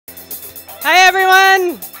Hi,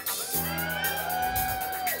 everyone.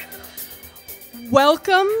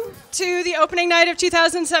 Welcome to the opening night of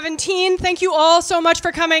 2017. Thank you all so much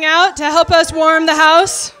for coming out to help us warm the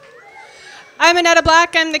house. I'm Annetta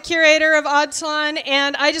Black. I'm the curator of Odd Salon,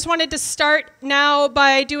 and I just wanted to start now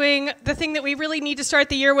by doing the thing that we really need to start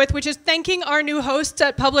the year with, which is thanking our new hosts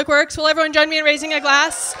at Public Works. Will everyone join me in raising a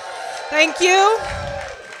glass? Thank you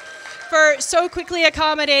for so quickly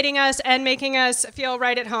accommodating us and making us feel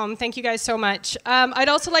right at home. Thank you guys so much. I'd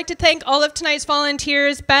also like to thank all of tonight's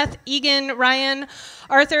volunteers, Beth, Egan, Ryan,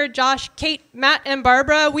 Arthur, Josh, Kate, Matt, and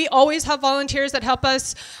Barbara. We always have volunteers that help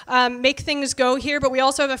us make things go here, but we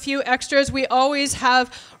also have a few extras. We always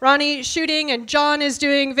have Ronnie shooting, and John is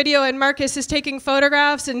doing video, and Marcus is taking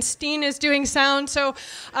photographs, and Steen is doing sound. So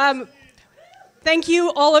thank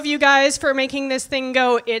you, all of you guys, for making this thing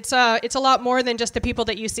go. It's a lot more than just the people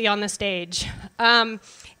that you see on the stage.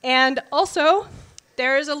 And also,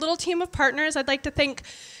 there is a little team of partners. I'd like to thank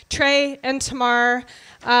Trey and Tamar.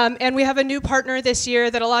 And we have a new partner this year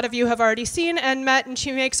that a lot of you have already seen and met, and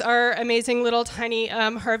she makes our amazing little tiny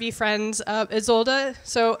Harvey friends, Isolde.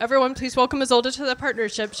 So everyone, please welcome Isolde to the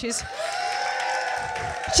partnership. She's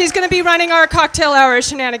going to be running our cocktail hour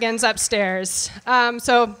shenanigans upstairs.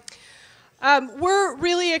 We're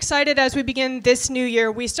really excited as we begin this new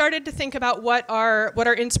year. We started to think about what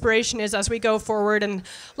our inspiration is as we go forward. And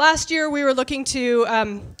last year we were looking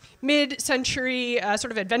to mid-century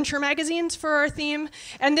sort of adventure magazines for our theme.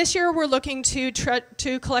 And this year we're looking to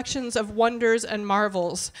collections of wonders and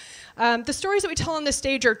marvels. The stories that we tell on this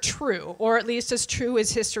stage are true, or at least as true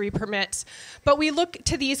as history permits. But we look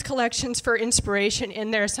to these collections for inspiration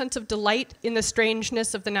in their sense of delight in the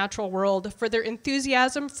strangeness of the natural world, for their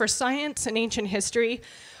enthusiasm for science and ancient history,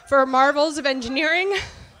 for marvels of engineering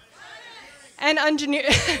and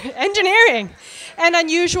engineering and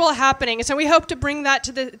unusual happenings. And we hope to bring that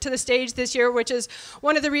to the stage this year, which is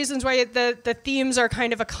one of the reasons why the themes are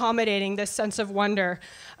kind of accommodating this sense of wonder.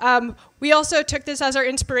 We also took this as our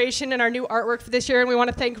inspiration in our new artwork for this year, and we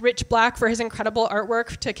want to thank Rich Black for his incredible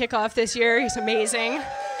artwork to kick off this year. He's amazing.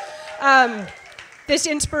 This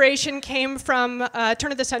inspiration came from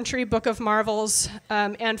Turn of the Century Book of Marvels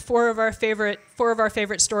and four of our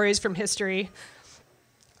favorite stories from history.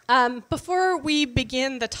 Before we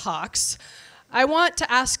begin the talks, I want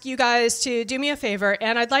to ask you guys to do me a favor,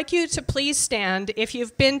 and I'd like you to please stand if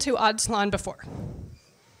you've been to Odd Salon before.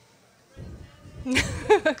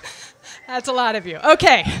 That's a lot of you.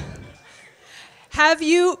 Okay. Have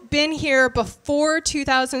you been here before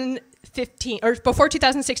 2015, or before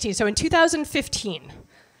 2016? So in 2015,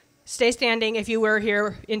 stay standing if you were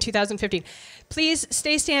here in 2015. Please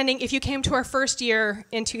stay standing if you came to our first year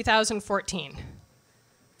in 2014.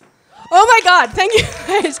 Oh my God, thank you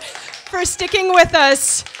guys for sticking with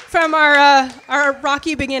us from our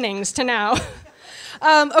rocky beginnings to now.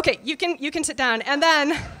 Okay, you can sit down. And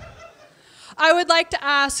then I would like to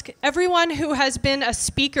ask everyone who has been a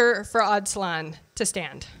speaker for Odd Salon to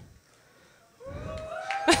stand.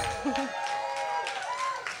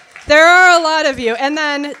 There are a lot of you. And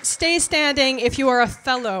then stay standing if you are a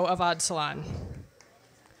fellow of Odd Salon.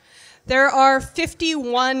 There are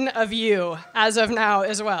 51 of you as of now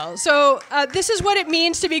as well. So this is what it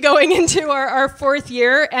means to be going into our fourth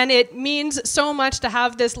year, and it means so much to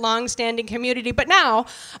have this long-standing community. But now,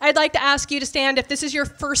 I'd like to ask you to stand if this is your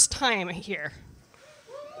first time here.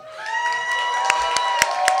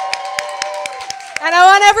 And I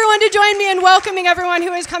want everyone to join me in welcoming everyone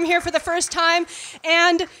who has come here for the first time.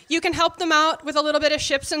 And you can help them out with a little bit of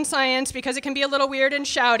ships and science, because it can be a little weird and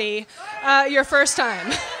shouty your first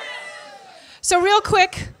time. So real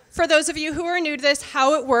quick, for those of you who are new to this,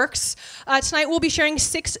 how it works. Tonight we'll be sharing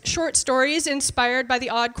 6 short stories inspired by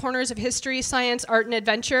the odd corners of history, science, art, and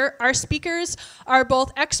adventure. Our speakers are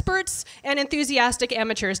both experts and enthusiastic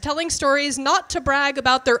amateurs, telling stories not to brag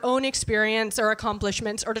about their own experience or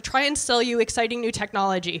accomplishments or to try and sell you exciting new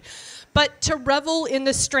technology, but to revel in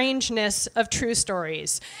the strangeness of true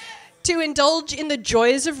stories, to indulge in the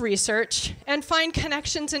joys of research, and find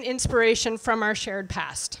connections and inspiration from our shared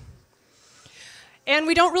past. And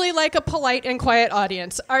we don't really like a polite and quiet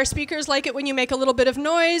audience. Our speakers like it when you make a little bit of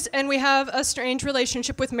noise, and we have a strange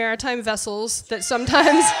relationship with maritime vessels that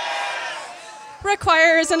sometimes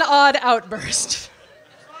requires an odd outburst.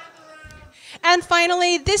 And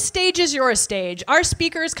finally, this stage is your stage. Our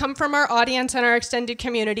speakers come from our audience and our extended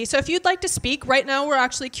community. So if you'd like to speak, right now we're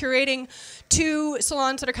actually curating 2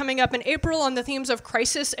 salons that are coming up in April on the themes of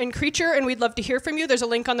crisis and creature, and we'd love to hear from you. There's a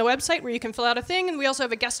link on the website where you can fill out a thing, and we also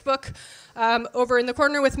have a guest book over in the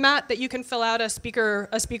corner with Matt that you can fill out a speaker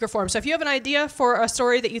form. So if you have an idea for a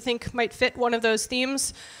story that you think might fit one of those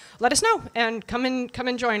themes, let us know and come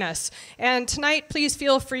and join us. And tonight, please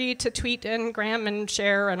feel free to tweet and gram and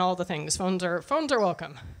share and all the things. Phones are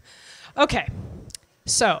welcome. Okay,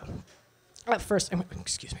 so first,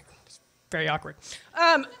 excuse me, it's very awkward.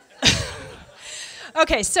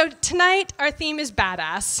 Okay, so tonight our theme is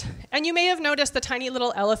badass, and you may have noticed the tiny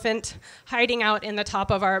little elephant hiding out in the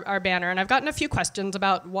top of our banner, and I've gotten a few questions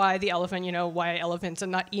about why the elephant, why elephants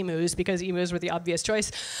and not emus, because emus were the obvious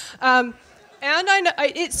choice. And I know,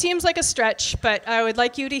 it seems like a stretch, but I would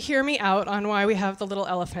like you to hear me out on why we have the little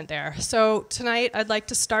elephant there. So tonight I'd like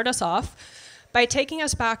to start us off by taking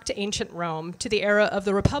us back to ancient Rome, to the era of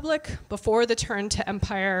the Republic, before the turn to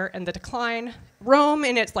empire and the decline. Rome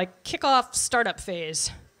in its kickoff startup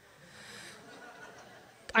phase.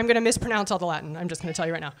 I'm gonna mispronounce all the Latin, I'm just gonna tell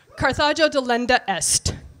you right now. Carthago delenda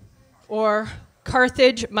est, or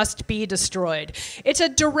Carthage must be destroyed. It's a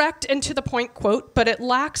direct and to the point quote, but it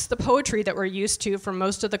lacks the poetry that we're used to from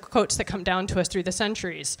most of the quotes that come down to us through the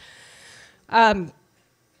centuries.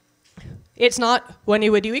 It's not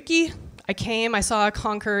Waniwadiwiki. I came, I saw, I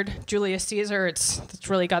conquered Julius Caesar. It's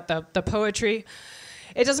really got the poetry.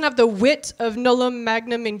 It doesn't have the wit of nullum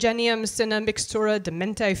magnum ingenium sine mixtura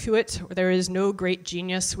dementi fuit, where there is no great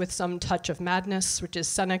genius with some touch of madness, which is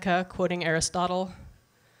Seneca quoting Aristotle.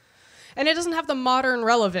 And it doesn't have the modern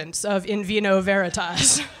relevance of in vino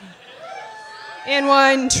veritas, in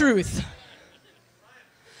wine truth.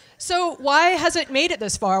 So why has it made it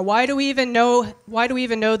this far? Why do we even know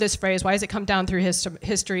this phrase? Why has it come down through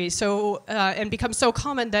history and become so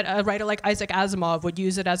common that a writer like Isaac Asimov would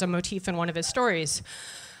use it as a motif in one of his stories?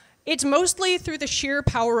 It's mostly through the sheer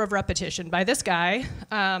power of repetition by this guy,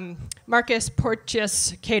 Marcus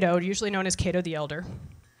Porcius Cato, usually known as Cato the Elder.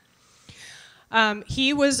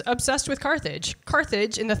 He was obsessed with Carthage.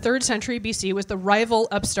 Carthage, in the 3rd century BC, was the rival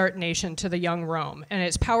upstart nation to the young Rome, and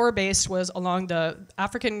its power base was along the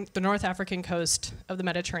North African coast of the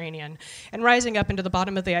Mediterranean, and rising up into the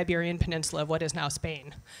bottom of the Iberian Peninsula of what is now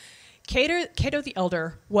Spain. Cato the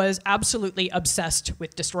Elder was absolutely obsessed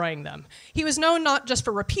with destroying them. He was known not just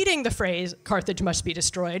for repeating the phrase, Carthage must be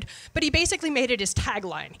destroyed, but he basically made it his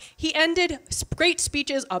tagline. He ended great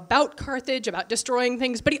speeches about Carthage, about destroying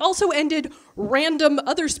things, but he also ended random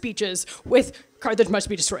other speeches with Carthage must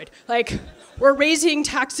be destroyed. Like, we're raising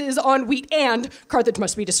taxes on wheat and Carthage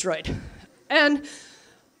must be destroyed. And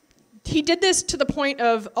he did this to the point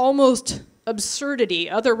of almost absurdity.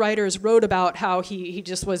 Other writers wrote about how he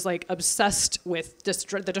just was obsessed with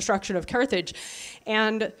the destruction of Carthage.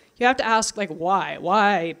 And you have to ask, why?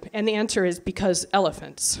 Why? And the answer is because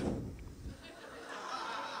elephants.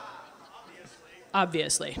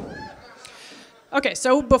 Obviously. Okay,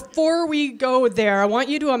 so before we go there, I want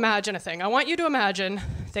you to imagine a thing. I want you to imagine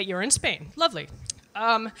that you're in Spain. Lovely.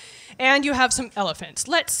 And you have some elephants.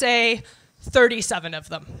 Let's say 37 of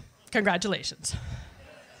them. Congratulations.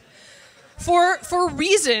 For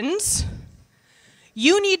reasons,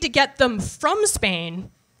 you need to get them from Spain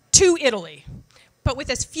to Italy, but with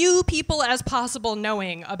as few people as possible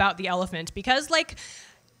knowing about the elephant, because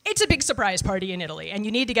it's a big surprise party in Italy, and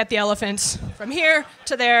you need to get the elephants from here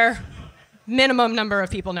to there, minimum number of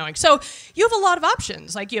people knowing. So you have a lot of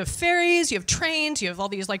options. You have ferries, you have trains, you have all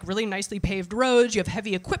these really nicely paved roads, you have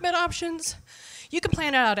heavy equipment options. You can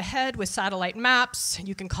plan it out ahead with satellite maps.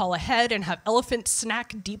 You can call ahead and have elephant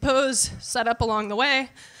snack depots set up along the way.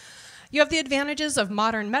 You have the advantages of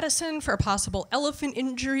modern medicine for possible elephant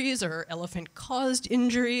injuries or elephant-caused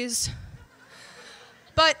injuries.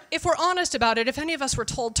 But if we're honest about it, if any of us were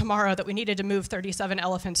told tomorrow that we needed to move 37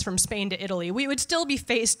 elephants from Spain to Italy, we would still be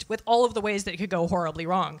faced with all of the ways that it could go horribly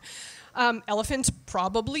wrong. Elephants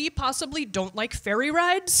possibly don't like ferry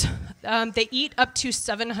rides. They eat up to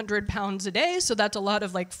 700 pounds a day, so that's a lot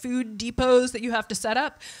of food depots that you have to set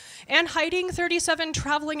up. And hiding 37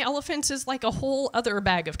 traveling elephants is a whole other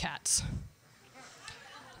bag of cats.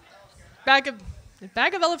 Bag of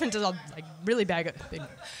elephants is really big.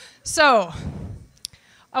 So,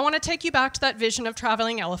 I want to take you back to that vision of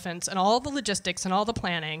traveling elephants and all the logistics and all the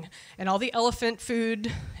planning and all the elephant food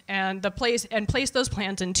and place those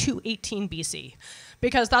plans in 218 BC.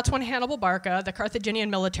 Because that's when Hannibal Barca, the Carthaginian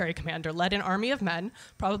military commander, led an army of men,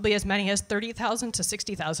 probably as many as 30,000 to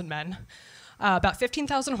 60,000 men, about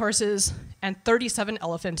 15,000 horses, and 37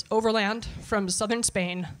 elephants overland from southern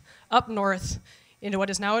Spain up north into what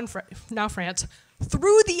is now France,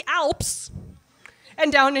 through the Alps,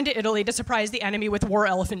 and down into Italy to surprise the enemy with war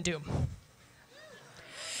elephant doom.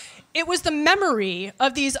 It was the memory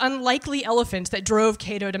of these unlikely elephants that drove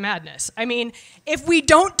Cato to madness. I mean, if we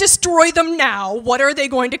don't destroy them now, what are they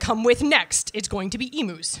going to come with next? It's going to be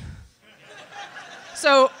emus.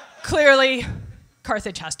 So clearly,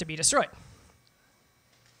 Carthage has to be destroyed.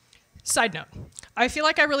 Side note, I feel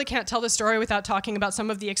like I really can't tell the story without talking about some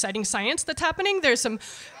of the exciting science that's happening. There's some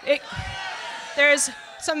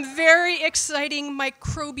very exciting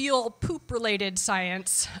microbial poop-related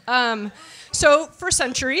science. So for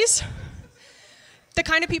centuries, the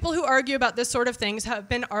kind of people who argue about this sort of things have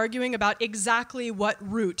been arguing about exactly what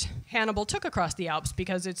route Hannibal took across the Alps,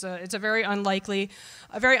 because it's a very unlikely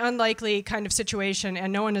kind of situation,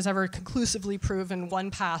 and no one has ever conclusively proven one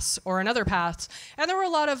path or another path. And there were a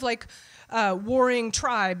lot of warring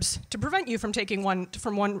tribes to prevent you from taking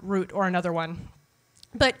from one route or another one.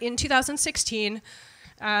 But in 2016,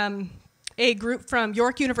 a group from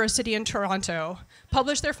York University in Toronto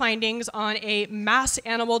published their findings on a mass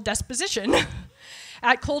animal disposition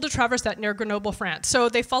at Col de Traverset near Grenoble, France. So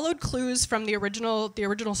they followed clues from the original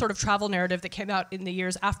sort of travel narrative that came out in the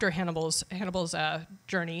years after Hannibal's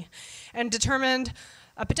journey, and determined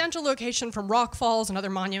a potential location from rock falls and other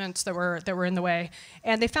monuments that were in the way.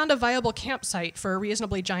 And they found a viable campsite for a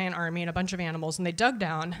reasonably giant army and a bunch of animals, and they dug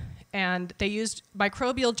down, and they used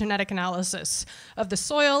microbial genetic analysis of the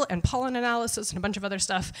soil and pollen analysis and a bunch of other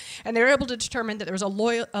stuff, and they were able to determine that there was a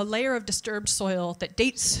layer of disturbed soil that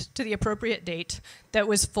dates to the appropriate date that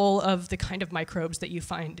was full of the kind of microbes that you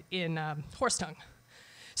find in horse dung.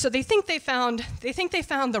 So they think they found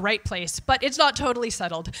the right place, but it's not totally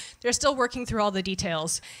settled. They're still working through all the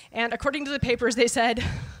details. And according to the papers, they said,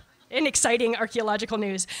 in exciting archaeological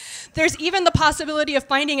news, there's even the possibility of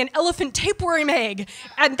finding an elephant tapeworm egg,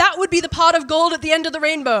 and that would be the pot of gold at the end of the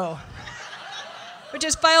rainbow, which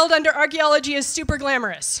is filed under archaeology as super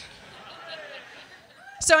glamorous.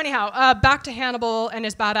 So anyhow, back to Hannibal and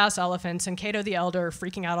his badass elephants, and Cato the Elder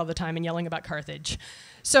freaking out all the time and yelling about Carthage.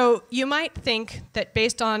 So you might think that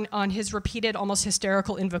based on his repeated, almost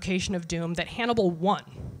hysterical invocation of doom, that Hannibal won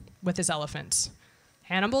with his elephants.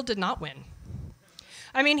 Hannibal did not win.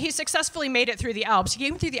 I mean, he successfully made it through the Alps. He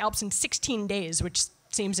came through the Alps in 16 days, which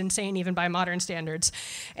seems insane even by modern standards.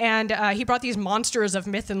 And he brought these monsters of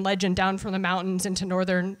myth and legend down from the mountains into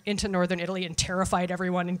northern Italy and terrified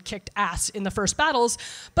everyone and kicked ass in the first battles.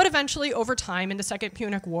 But eventually, over time, in the Second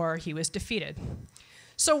Punic War, he was defeated.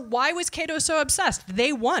 So why was Cato so obsessed?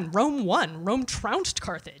 They won. Rome trounced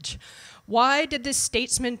Carthage. Why did this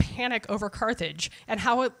statesman panic over Carthage? And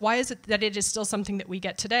why is it that it is still something that we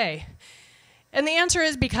get today? And the answer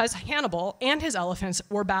is because Hannibal and his elephants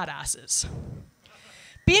were badasses.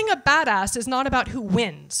 Being a badass is not about who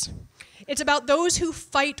wins. It's about those who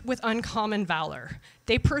fight with uncommon valor.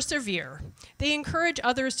 They persevere. They encourage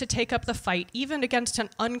others to take up the fight, even against an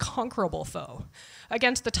unconquerable foe,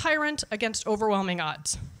 against the tyrant, against overwhelming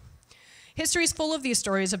odds. History is full of these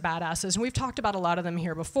stories of badasses, and we've talked about a lot of them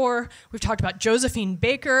here before. We've talked about Josephine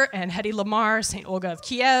Baker and Hedy Lamarr, St. Olga of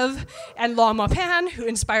Kiev, and La Maupin, who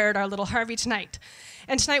inspired our little Harvey tonight.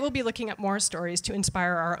 And tonight we'll be looking at more stories to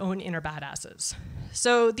inspire our own inner badasses.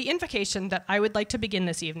 So the invocation that I would like to begin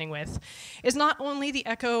this evening with is not only the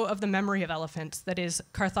echo of the memory of elephants, that is,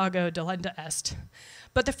 Carthago delenda est,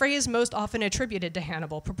 but the phrase most often attributed to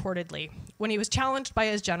Hannibal, purportedly, when he was challenged by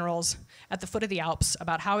his generals at the foot of the Alps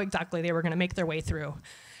about how exactly they were going to make their way through.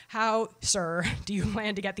 How, sir, do you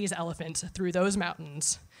plan to get these elephants through those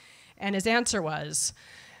mountains? And his answer was,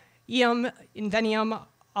 iam inveniam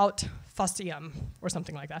aut faciam, or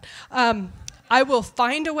something like that. I will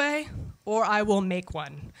find a way, or I will make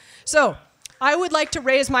one. So, I would like to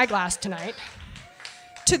raise my glass tonight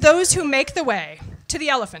to those who make the way, to the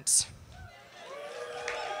elephants.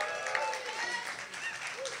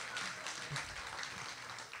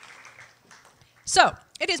 So,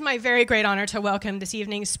 it is my very great honor to welcome this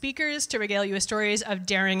evening's speakers to regale you with stories of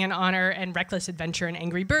daring and honor and reckless adventure and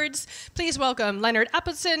angry birds. Please welcome Leonard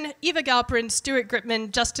Apeltsin, Eva Galperin, Stuart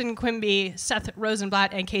Gripman, Justin Quimby, Seth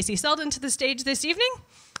Rosenblatt, and Casey Selden to the stage this evening.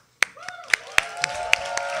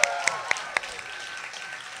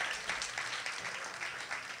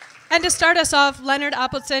 And to start us off, Leonard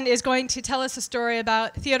Apeltsin is going to tell us a story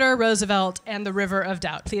about Theodore Roosevelt and the River of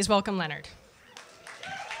Doubt. Please welcome Leonard.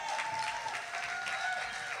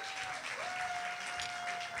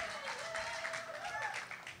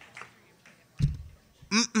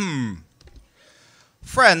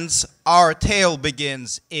 Friends, our tale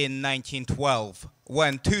begins in 1912,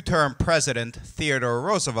 when two-term President Theodore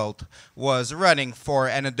Roosevelt was running for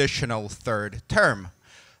an additional third term.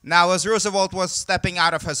 Now, as Roosevelt was stepping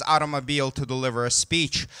out of his automobile to deliver a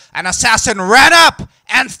speech, an assassin ran up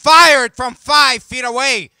and fired from 5 feet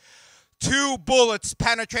away. 2 bullets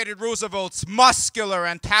penetrated Roosevelt's muscular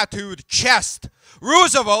and tattooed chest.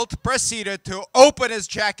 Roosevelt proceeded to open his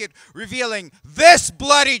jacket, revealing this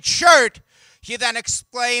bloodied shirt. He then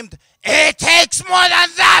exclaimed, "It takes more than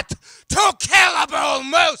that to kill a bull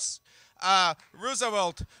moose!"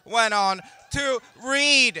 Roosevelt went on to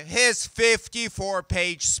read his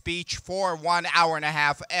 54-page speech for 1 hour and a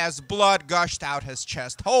half as blood gushed out his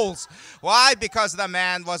chest holes. Why? Because the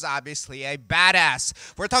man was obviously a badass.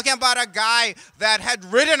 We're talking about a guy that had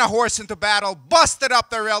ridden a horse into battle, busted up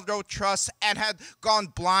the railroad truss, and had gone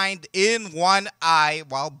blind in one eye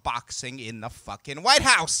while boxing in the fucking White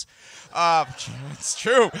House. It's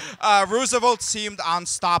true. Roosevelt seemed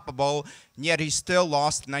unstoppable, yet he still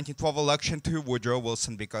lost the 1912 election to Woodrow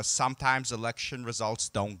Wilson because sometimes election results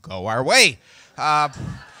don't go our way.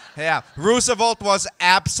 Yeah, Roosevelt was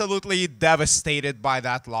absolutely devastated by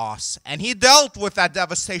that loss, and he dealt with that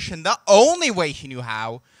devastation the only way he knew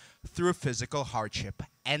how, through physical hardship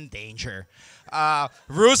and danger.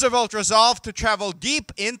 Roosevelt resolved to travel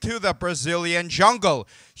deep into the Brazilian jungle.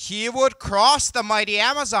 He would cross the mighty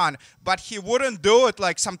Amazon, but he wouldn't do it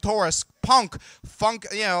like some tourist punk,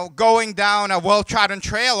 going down a well-trodden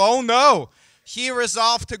trail. Oh no! He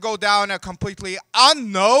resolved to go down a completely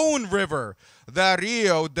unknown river, the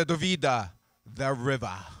Rio de Duvida, the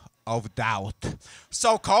river of doubt.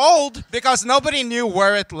 So called because nobody knew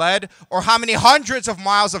where it led or how many hundreds of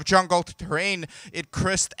miles of jungle terrain it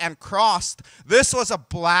kissed and crossed. This was a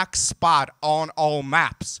black spot on all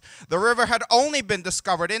maps. The river had only been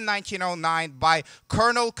discovered in 1909 by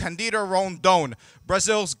Colonel Candido Rondon,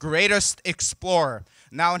 Brazil's greatest explorer.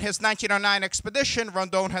 Now, in his 1909 expedition,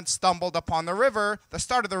 Rondon had stumbled upon the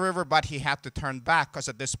start of the river, but he had to turn back because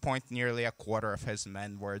at this point, nearly a quarter of his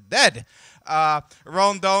men were dead.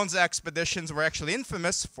 Rondon's expeditions were actually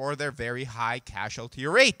infamous for their very high casualty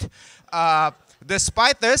rate.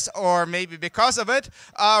 Despite this, or maybe because of it,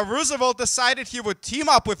 Roosevelt decided he would team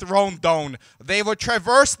up with Rondon. They would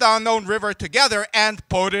traverse the unknown river together and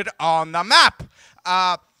put it on the map.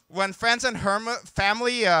 When friends and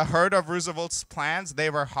family heard of Roosevelt's plans, they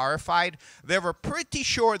were horrified. They were pretty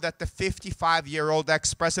sure that the 55-year-old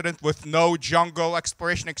ex-president with no jungle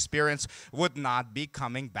exploration experience would not be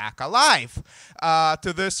coming back alive.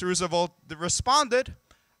 To this, Roosevelt responded,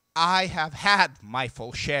 "I have had my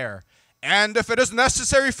full share. And if it is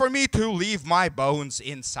necessary for me to leave my bones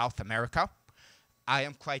in South America, I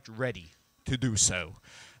am quite ready to do so."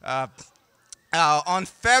 On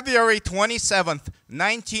February 27th,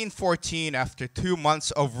 1914, after 2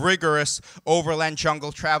 months of rigorous overland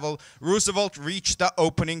jungle travel, Roosevelt reached the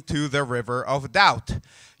opening to the River of Doubt.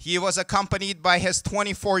 He was accompanied by his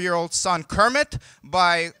 24-year-old son Kermit,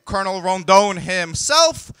 by Colonel Rondon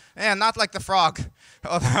himself, and not like the frog.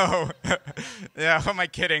 Although, yeah, who am I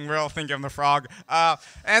kidding? We're all thinking of the frog.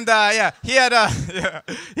 He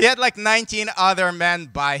had like 19 other men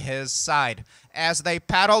by his side. As they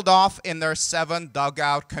paddled off in their 7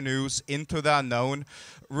 dugout canoes into the unknown,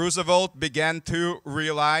 Roosevelt began to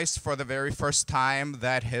realize for the very first time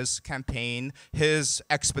that his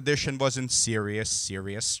expedition was in serious,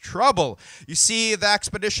 serious trouble. You see, the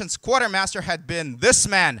expedition's quartermaster had been this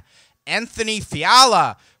man, Anthony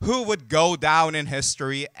Fiala, who would go down in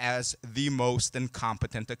history as the most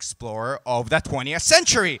incompetent explorer of the 20th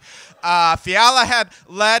century. Fiala had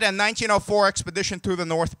led a 1904 expedition to the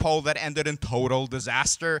North Pole that ended in total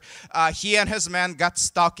disaster. He and his men got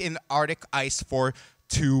stuck in Arctic ice for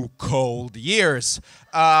 2 cold years,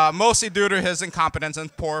 mostly due to his incompetence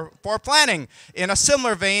and poor planning. In a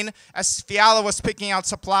similar vein, as Fiala was picking out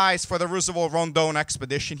supplies for the Roosevelt-Rondon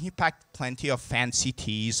expedition, he packed plenty of fancy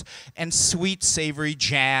teas and sweet, savory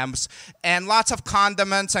jams and lots of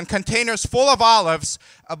condiments and containers full of olives,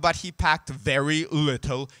 but he packed very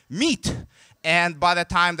little meat. And by the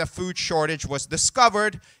time the food shortage was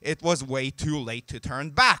discovered, it was way too late to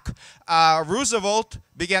turn back. Roosevelt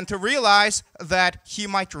began to realize that he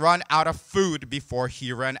might run out of food before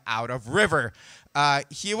he ran out of river.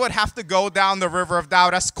 He would have to go down the River of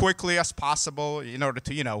Doubt as quickly as possible in order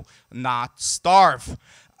to, not starve.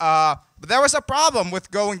 But there was a problem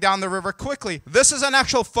with going down the river quickly. This is an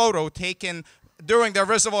actual photo taken during the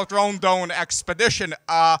Roosevelt-Rondon expedition.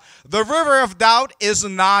 The River of Doubt is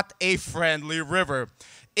not a friendly river.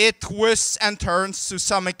 It twists and turns to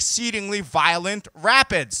some exceedingly violent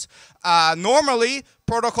rapids. Normally,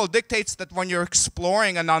 protocol dictates that when you're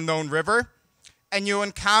exploring an unknown river and you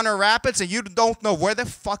encounter rapids and you don't know where the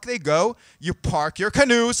fuck they go, you park your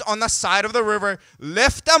canoes on the side of the river,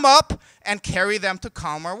 lift them up, and carry them to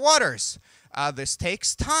calmer waters. This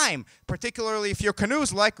takes time, particularly if your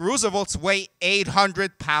canoes, like Roosevelt's, weigh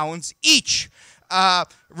 800 pounds each.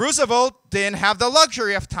 Roosevelt didn't have the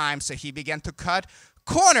luxury of time, so he began to cut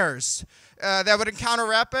corners that would encounter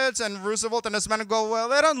rapids, and Roosevelt and his men would go, well,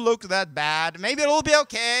 they don't look that bad. Maybe it'll be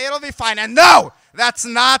okay. It'll be fine. And no, that's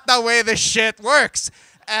not the way this shit works.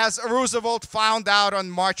 as Roosevelt found out on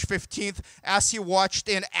March 15th as he watched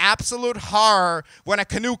in absolute horror when a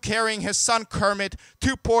canoe carrying his son Kermit,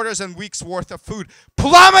 2 porters and weeks' worth of food,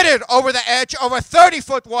 plummeted over the edge of a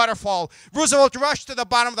 30-foot waterfall. Roosevelt rushed to the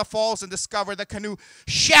bottom of the falls and discovered the canoe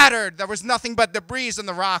shattered. There was nothing but debris in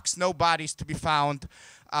the rocks, no bodies to be found.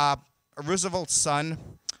 Roosevelt's son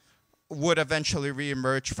would eventually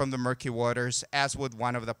reemerge from the murky waters, as would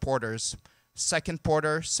one of the porters. Second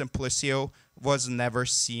porter, Simplicio, was never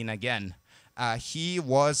seen again. He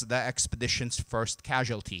was the expedition's first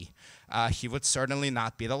casualty. He would certainly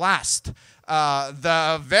not be the last.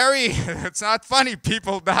 It's not funny,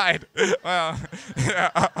 people died.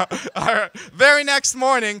 Very next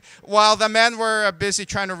morning, while the men were busy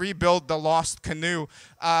trying to rebuild the lost canoe,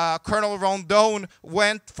 Colonel Rondon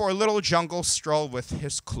went for a little jungle stroll with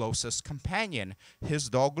his closest companion, his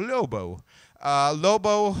dog Lobo.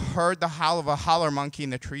 Lobo heard the howl of a howler monkey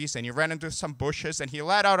in the trees, and he ran into some bushes, and he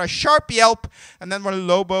let out a sharp yelp. And then when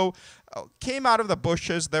Lobo came out of the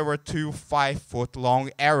bushes, there were 2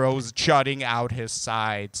 5-foot-long arrows jutting out his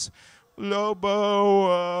sides.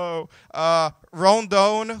 Lobo!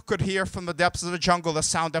 Rondon could hear from the depths of the jungle the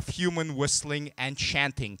sound of human whistling and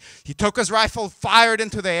chanting. He took his rifle, fired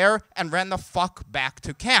into the air, and ran the fuck back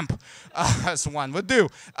to camp, as one would do.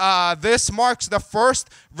 This marks the first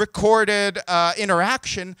recorded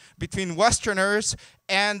interaction between Westerners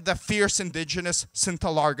and the fierce indigenous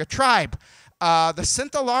Sintalarga tribe. The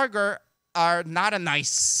Sintalarga are not the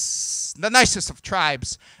nicest of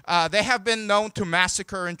tribes. They have been known to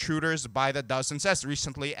massacre intruders by the dozens as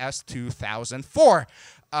recently as 2004.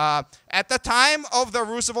 At the time of the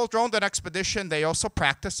Roosevelt-Rondon expedition, they also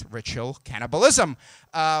practiced ritual cannibalism.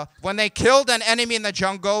 When they killed an enemy in the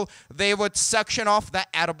jungle, they would section off the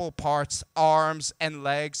edible parts, arms and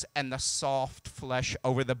legs, and the soft flesh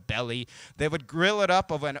over the belly. They would grill it up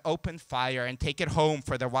over an open fire and take it home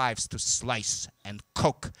for their wives to slice and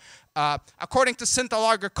cook. According to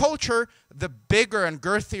Sintalarga culture, the bigger and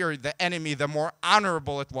girthier the enemy, the more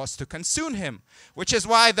honorable it was to consume him, which is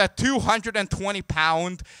why the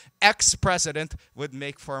 220-pound ex-president would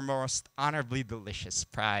make for a most honorably delicious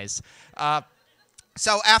prize.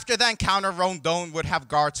 So after the encounter, Rondon would have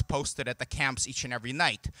guards posted at the camps each and every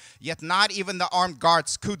night. Yet not even the armed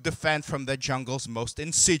guards could defend from the jungle's most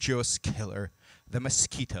insidious killer, the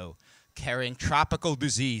mosquito, carrying tropical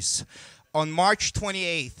disease. On March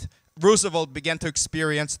 28th, Roosevelt began to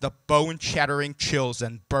experience the bone-shattering chills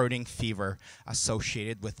and burning fever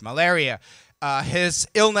associated with malaria. His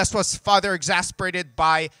illness was further exacerbated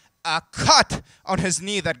by a cut on his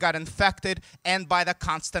knee that got infected and by the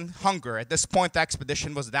constant hunger. At this point, the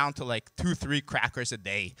expedition was down to like 2-3 crackers a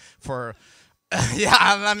day for... Yeah,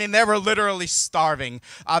 I mean, they were literally starving.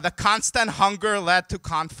 The constant hunger led to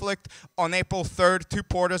conflict. On April 3rd, 2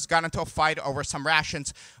 porters got into a fight over some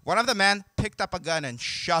rations. One of the men picked up a gun and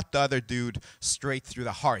shot the other dude straight through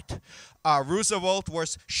the heart. Roosevelt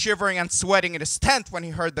was shivering and sweating in his tent when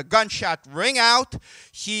he heard the gunshot ring out.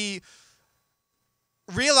 He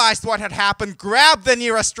realized what had happened, grabbed the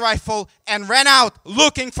nearest rifle, and ran out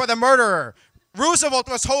looking for the murderer. Roosevelt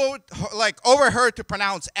was overheard to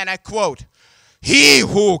pronounce, and I quote, "He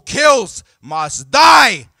who kills must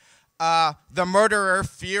die." The murderer,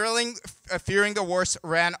 fearing the worst,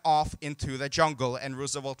 ran off into the jungle, and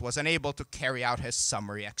Roosevelt was unable to carry out his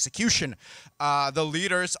summary execution. The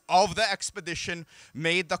leaders of the expedition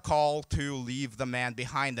made the call to leave the man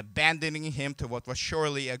behind, abandoning him to what was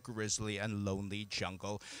surely a grisly and lonely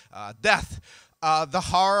jungle death. The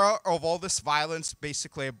horror of all this violence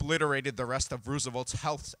basically obliterated the rest of Roosevelt's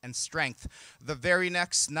health and strength. The very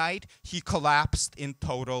next night, he collapsed in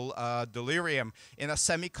total delirium. In a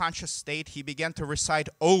semi-conscious state, he began to recite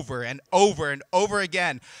over and over and over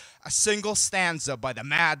again a single stanza by the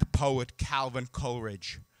mad poet Calvin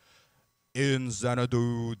Coleridge. In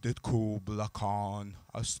Xanadu did Kubla Khan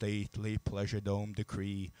a stately pleasure dome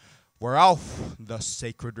decree, whereof the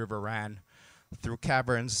sacred river ran through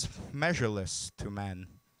caverns measureless to men,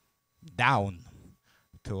 down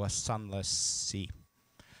to a sunless sea.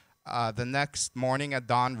 The next morning at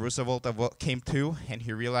dawn, Roosevelt came to, and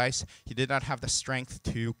he realized he did not have the strength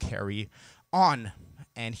to carry on,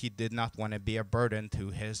 and he did not want to be a burden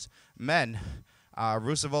to his men.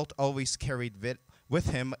 Roosevelt always carried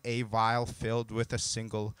with him a vial filled with a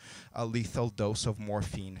single lethal dose of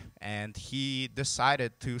morphine, and he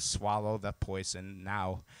decided to swallow the poison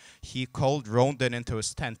now. He called Rondon into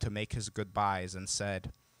his tent to make his goodbyes and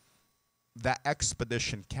said, "The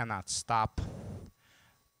expedition cannot stop.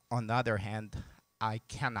 On the other hand, I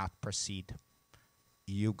cannot proceed.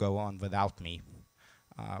 You go on without me."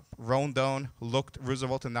 Rondon looked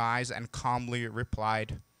Roosevelt in the eyes and calmly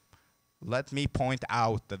replied, Let me point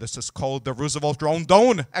out that this is called the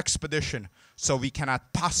Roosevelt-Rondon expedition, so we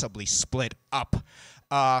cannot possibly split up.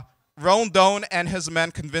 Rondon and his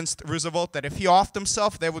men convinced Roosevelt that if he offed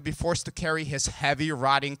himself, they would be forced to carry his heavy,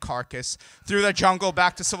 rotting carcass through the jungle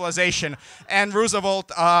back to civilization. And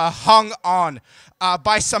Roosevelt hung on.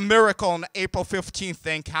 By some miracle, on April 15th,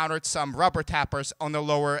 they encountered some rubber tappers on the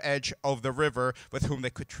lower edge of the river with whom they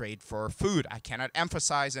could trade for food. I cannot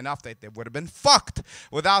emphasize enough that they would have been fucked.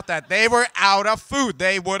 Without that, they were out of food.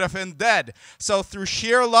 They would have been dead. So through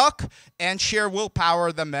sheer luck and sheer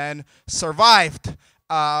willpower, the men survived.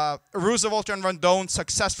 Roosevelt and Rondon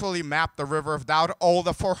successfully mapped the River of Doubt, all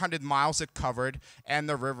the 400 miles it covered, and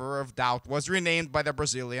the River of Doubt was renamed by the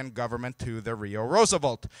Brazilian government to the Rio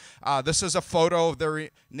Roosevelt. This is a photo of the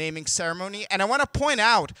naming ceremony, and I want to point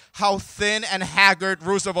out how thin and haggard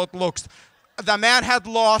Roosevelt looks. The man had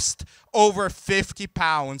lost over 50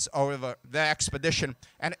 pounds over the expedition,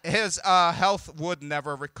 and his health would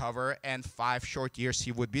never recover, and 5 short years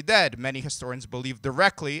he would be dead. Many historians believe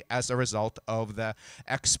directly as a result of the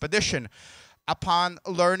expedition. Upon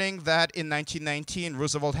learning that in 1919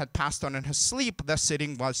 Roosevelt had passed on in his sleep, the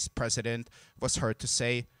sitting vice president was heard to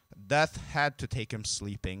say, "Death had to take him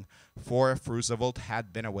sleeping, for if Roosevelt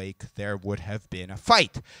had been awake, there would have been a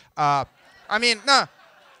fight."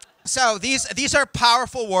 So these are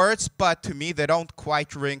powerful words, but to me they don't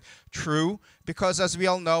quite ring true, because as we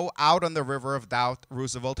all know, out on the River of Doubt,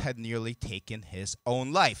 Roosevelt had nearly taken his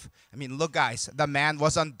own life. I mean, look guys, the man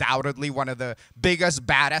was undoubtedly one of the biggest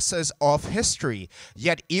badasses of history,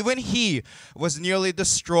 yet even he was nearly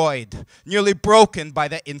destroyed, nearly broken by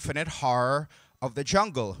the infinite horror of the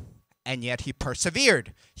jungle. And yet he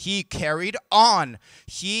persevered. He carried on.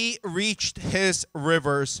 He reached his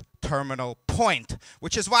river's terminal point,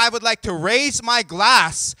 which is why I would like to raise my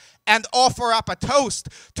glass and offer up a toast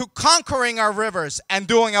to conquering our rivers and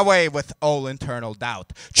doing away with all internal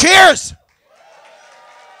doubt. Cheers!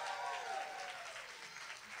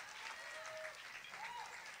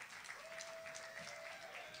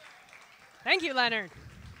 Thank you, Leonard.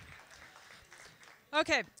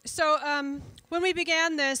 Okay, so when we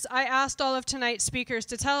began this, I asked all of tonight's speakers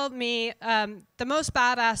to tell me the most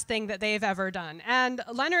badass thing that they've ever done. And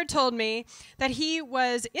Leonard told me that he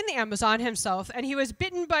was in the Amazon himself, and he was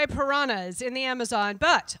bitten by piranhas in the Amazon.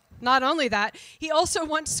 But not only that, he also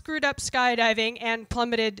once screwed up skydiving and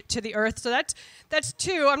plummeted to the earth. So that's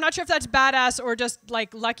 2. I'm not sure if that's badass or just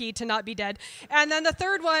like lucky to not be dead. And then the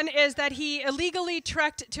third one is that he illegally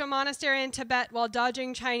trekked to a monastery in Tibet while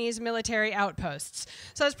dodging Chinese military outposts.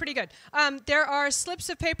 So that's pretty good. There are slips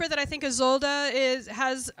of paper that I think Isolde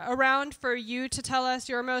has around for you to tell us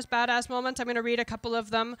your most badass moments. I'm going to read a couple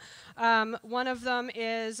of them. One of them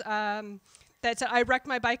is that said, "I wrecked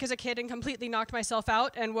my bike as a kid and completely knocked myself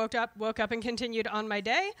out and woke up and continued on my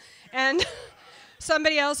day." And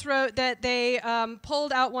somebody else wrote that they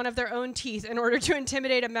pulled out one of their own teeth in order to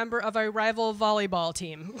intimidate a member of a rival volleyball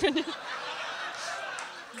team.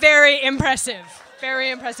 Very impressive.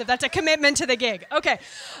 Very impressive. That's a commitment to the gig. Okay.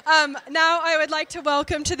 Now I would like to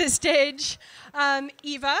welcome to the stage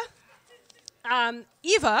Eva.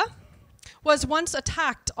 Eva was once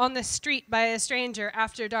attacked on the street by a stranger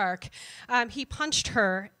after dark. He punched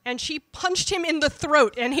her, and she punched him in the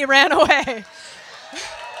throat, and he ran away.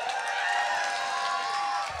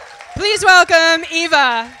 Please welcome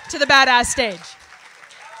Eva to the Badass stage.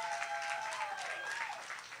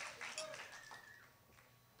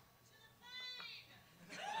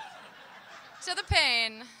 To the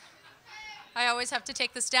pain. I always have to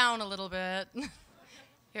take this down a little bit.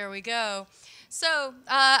 Here we go. So,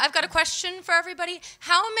 I've got a question for everybody.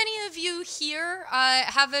 How many of you here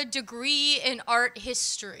have a degree in art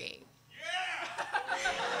history? Yeah!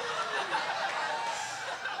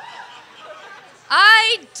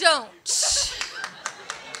 I don't.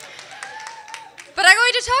 But I'm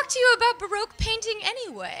going to talk to you about Baroque painting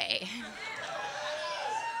anyway.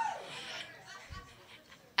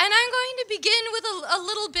 And I'm going to begin with a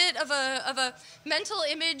little bit of a mental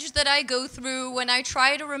image that I go through when I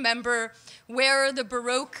try to remember where the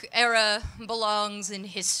Baroque era belongs in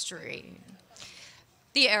history.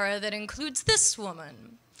 The era that includes this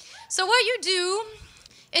woman. So what you do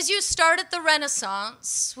is you start at the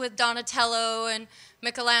Renaissance with Donatello and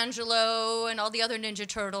Michelangelo and all the other Ninja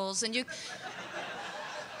Turtles, and you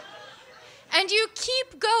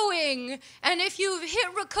keep going, and if you've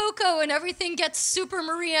hit Rococo and everything gets super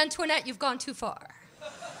Marie Antoinette, you've gone too far.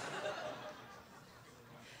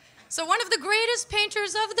 So one of the greatest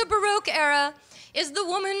painters of the Baroque era is the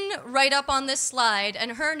woman right up on this slide,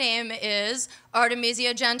 and her name is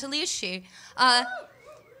Artemisia Gentileschi.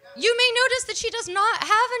 You may notice that she does not have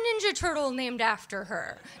a Ninja Turtle named after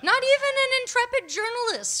her. Not even an intrepid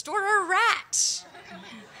journalist or a rat.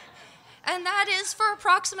 And that is for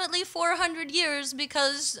approximately 400 years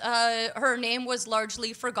because her name was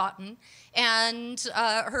largely forgotten and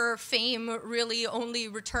her fame really only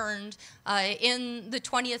returned in the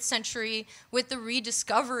 20th century with the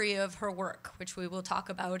rediscovery of her work, which we will talk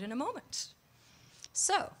about in a moment.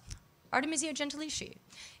 So, Artemisia Gentileschi.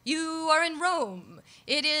 You are in Rome.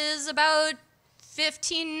 It is about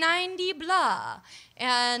 1590 blah,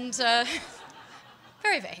 and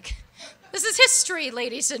very vague. This is history,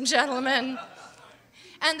 ladies and gentlemen.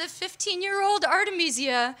 And the 15-year-old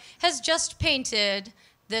Artemisia has just painted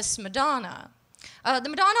this Madonna. The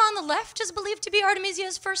Madonna on the left is believed to be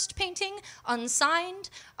Artemisia's first painting, unsigned,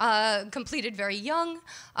 completed very young.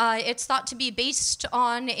 It's thought to be based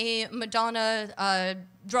on a Madonna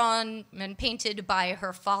drawn and painted by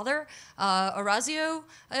her father, Orazio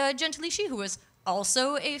Gentileschi, who was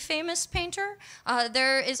also a famous painter.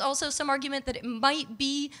 There is also some argument that it might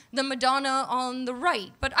be the Madonna on the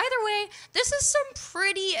right. But either way, this is some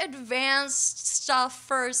pretty advanced stuff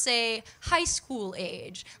for, say, high school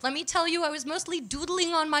age. Let me tell you, I was mostly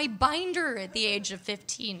doodling on my binder at the age of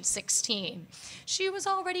 15, 16. She was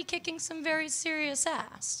already kicking some very serious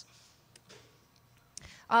ass.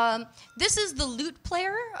 This is the lute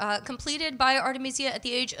player, completed by Artemisia at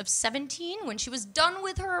the age of 17 when she was done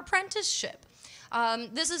with her apprenticeship.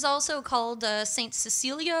 This is also called Saint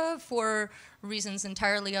Cecilia for reasons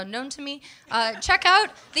entirely unknown to me. Check out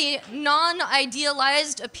the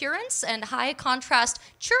non-idealized appearance and high contrast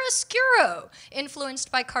chiaroscuro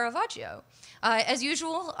influenced by Caravaggio. As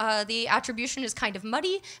usual, the attribution is kind of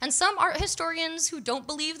muddy, and some art historians who don't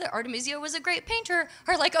believe that Artemisia was a great painter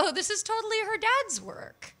are like, oh, this is totally her dad's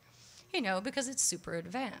work. You know, because it's super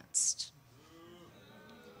advanced.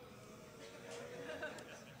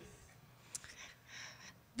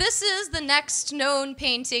 This is the next known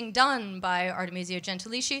painting done by Artemisia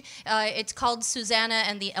Gentileschi. It's called Susanna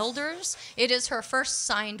and the Elders. It is her first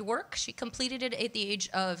signed work. She completed it at the age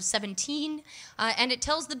of 17, and it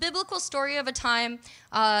tells the biblical story of a time,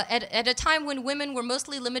 at a time when women were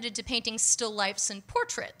mostly limited to painting still lifes and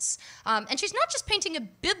portraits. And she's not just painting a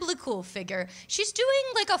biblical figure, she's doing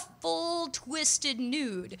like a full twisted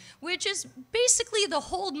nude, which is basically the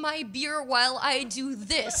hold my beer while I do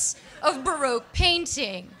this of Baroque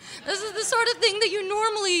painting. This is the sort of thing that you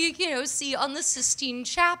normally, see on the Sistine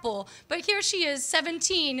Chapel, but here she is,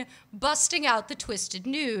 17, busting out the twisted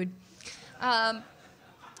nude. Susanna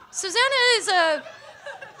is a...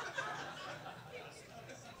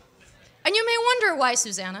 And you may wonder why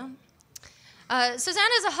Susanna.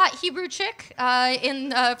 Susanna is a hot Hebrew chick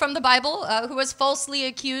from the Bible who was falsely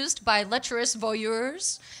accused by lecherous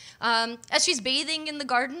voyeurs. As she's bathing in the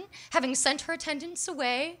garden, having sent her attendants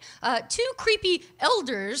away, two creepy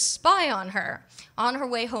elders spy on her. On her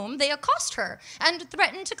way home, they accost her and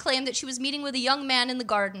threaten to claim that she was meeting with a young man in the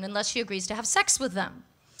garden unless she agrees to have sex with them.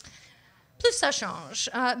 Plus ça change.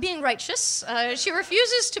 Being righteous, she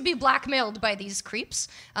refuses to be blackmailed by these creeps.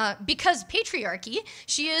 Because patriarchy,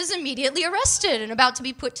 she is immediately arrested and about to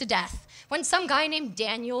be put to death, when some guy named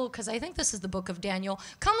Daniel, because I think this is the book of Daniel,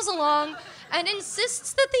 comes along and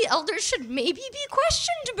insists that the elders should maybe be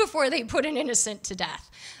questioned before they put an innocent to death.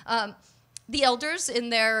 The elders, in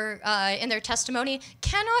their testimony,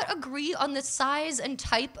 cannot agree on the size and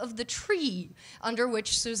type of the tree under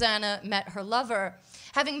which Susanna met her lover.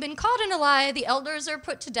 Having been caught in a lie, the elders are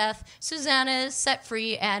put to death, Susanna is set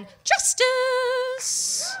free, and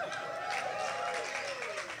justice!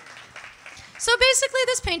 So basically,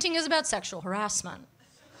 this painting is about sexual harassment.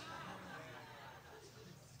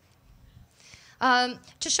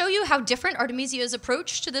 To show you how different Artemisia's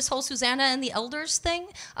approach to this whole Susanna and the Elders thing,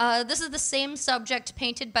 this is the same subject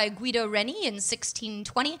painted by Guido Reni in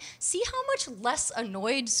 1620. See how much less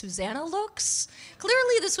annoyed Susanna looks?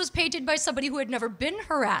 Clearly, this was painted by somebody who had never been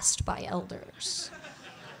harassed by elders.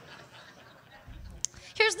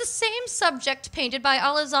 Here's the same subject painted by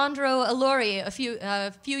Alessandro Allori a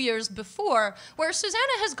few years before, where Susanna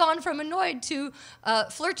has gone from annoyed to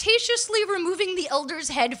flirtatiously removing the elder's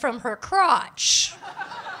head from her crotch.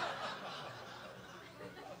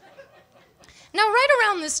 Now, right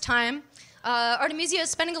around this time, Artemisia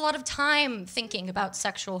is spending a lot of time thinking about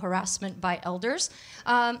sexual harassment by elders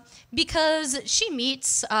because she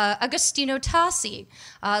meets Agostino Tassi,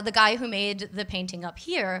 the guy who made the painting up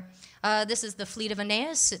here. This is the Fleet of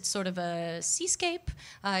Aeneas. It's sort of a seascape.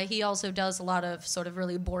 He also does a lot of sort of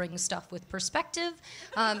really boring stuff with perspective.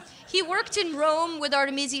 He worked in Rome with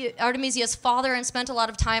Artemisia's father and spent a lot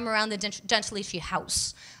of time around the Gentileschi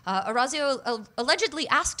house. Orazio allegedly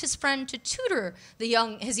asked his friend to tutor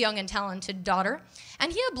his young and talented daughter,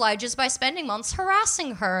 and he obliges by spending months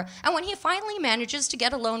harassing her, and when he finally manages to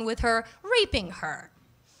get alone with her, raping her.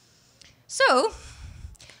 So,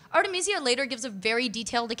 Artemisia later gives a very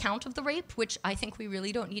detailed account of the rape, which I think we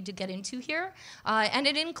really don't need to get into here, and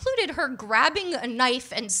it included her grabbing a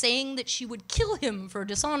knife and saying that she would kill him for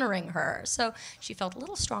dishonoring her. So she felt a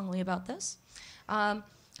little strongly about this.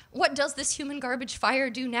 What does this human garbage fire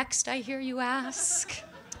do next, I hear you ask?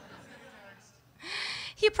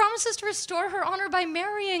 He promises to restore her honor by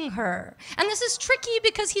marrying her. And this is tricky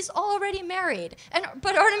because he's already married.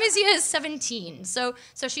 But Artemisia is 17, so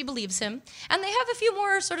she believes him. And they have a few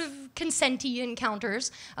more sort of consent-y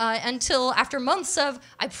encounters until after months of,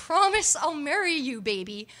 I promise I'll marry you,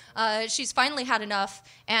 baby, she's finally had enough.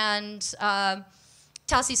 And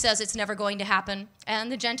Tassi says it's never going to happen.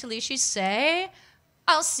 And the Gentileschi say,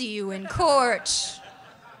 I'll see you in court.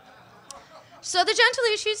 So the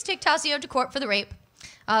Gentileschis take Tassio to court for the rape.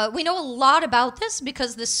 We know a lot about this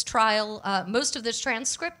because this trial, most of this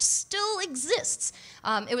transcript still exists.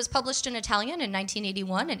 It was published in Italian in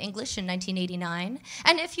 1981 and English in 1989.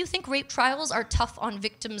 And if you think rape trials are tough on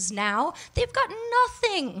victims now, they've got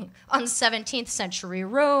nothing on 17th century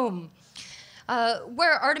Rome.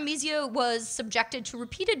 Where Artemisia was subjected to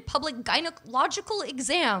repeated public gynecological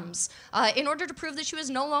exams in order to prove that she was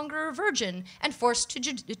no longer a virgin and forced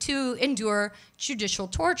to endure judicial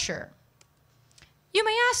torture. You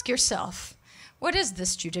may ask yourself, what is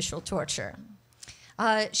this judicial torture?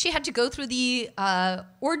 She had to go through the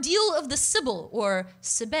ordeal of the Sibyl, or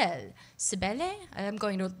Sibelle. Sibelle? I'm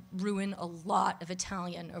going to ruin a lot of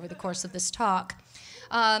Italian over the course of this talk.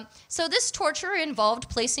 So this torture involved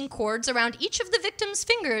placing cords around each of the victim's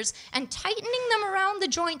fingers and tightening them around the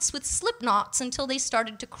joints with slip knots until they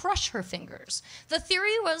started to crush her fingers. The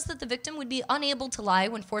theory was that the victim would be unable to lie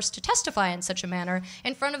when forced to testify in such a manner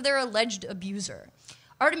in front of their alleged abuser.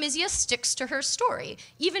 Artemisia sticks to her story,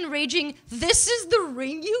 even raging, "This is the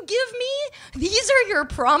ring you give me? These are your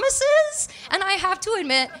promises?" And I have to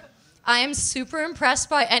admit, I am super impressed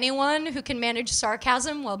by anyone who can manage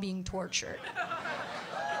sarcasm while being tortured.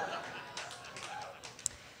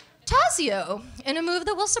 Tassio, in a move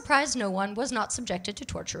that will surprise no one, was not subjected to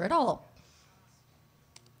torture at all.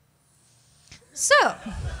 So,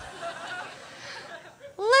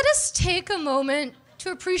 let us take a moment to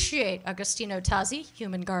appreciate Agostino Tassi,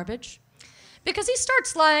 human garbage, because he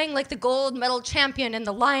starts lying like the gold medal champion in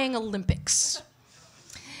the lying Olympics.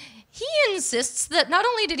 He insists that not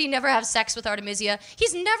only did he never have sex with Artemisia,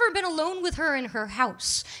 he's never been alone with her in her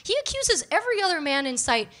house. He accuses every other man in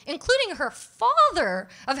sight, including her father,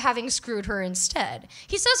 of having screwed her instead.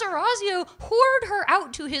 He says Orazio whored her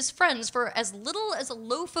out to his friends for as little as a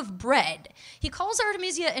loaf of bread. He calls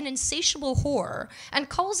Artemisia an insatiable whore and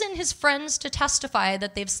calls in his friends to testify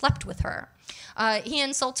that they've slept with her. He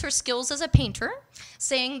insults her skills as a painter,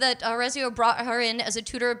 saying that Orazio brought her in as a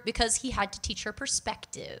tutor because he had to teach her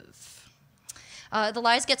perspective. The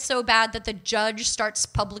lies get so bad that the judge starts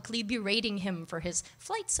publicly berating him for his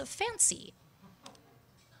flights of fancy.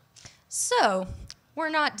 So, we're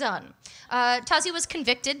not done. Tassi was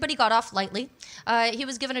convicted, but he got off lightly. He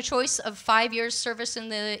was given a choice of 5 years' service in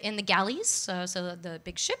the galleys, so the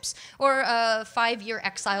big ships, or a 5-year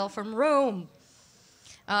exile from Rome.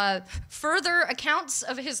 Further accounts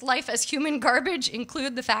of his life as human garbage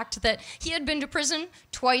include the fact that he had been to prison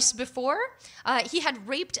twice before. He had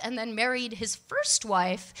raped and then married his first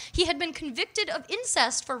wife. He had been convicted of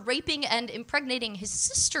incest for raping and impregnating his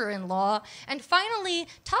sister-in-law. And finally,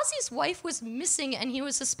 Tassi's wife was missing and he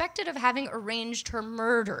was suspected of having arranged her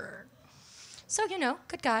murder. So, you know,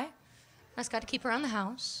 good guy. Nice guy to keep around the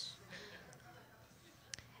house.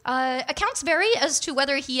 Accounts vary as to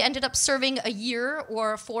whether he ended up serving a year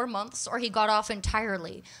or 4 months or he got off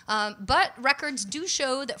entirely. But records do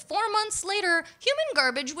show that 4 months later, human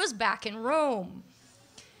garbage was back in Rome.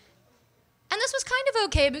 And this was kind of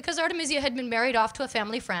okay because Artemisia had been married off to a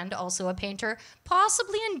family friend, also a painter,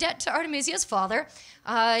 possibly in debt to Artemisia's father,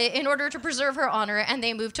 in order to preserve her honor, and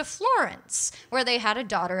they moved to Florence, where they had a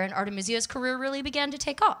daughter, and Artemisia's career really began to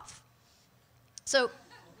take off. So,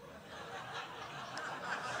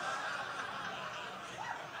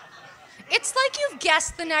 it's like you've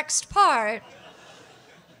guessed the next part.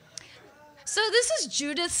 So this is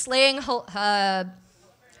Judith slaying Holofernes.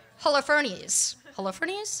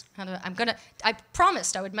 Holofernes? I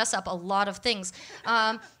promised I would mess up a lot of things.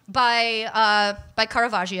 By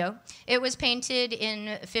Caravaggio. It was painted in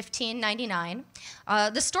 1599.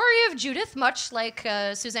 The story of Judith, much like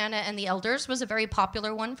Susanna and the Elders, was a very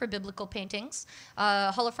popular one for biblical paintings.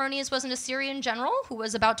 Holofernes was an Assyrian general who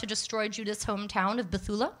was about to destroy Judith's hometown of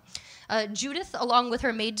Bethula. Judith, along with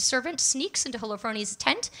her maidservant, sneaks into Holofernes'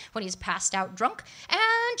 tent when he's passed out drunk and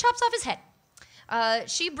chops off his head.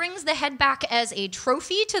 She brings the head back as a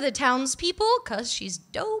trophy to the townspeople, because she's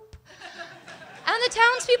dope. And the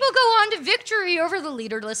townspeople go on to victory over the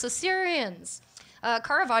leaderless Assyrians.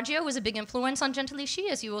 Caravaggio was a big influence on Gentileschi,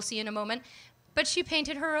 as you will see in a moment, but she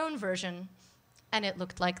painted her own version, and it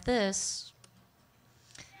looked like this.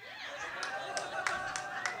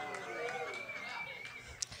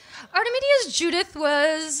 Artemisia's Judith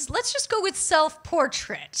was, let's just go with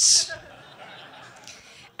self-portrait.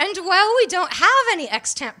 And while we don't have any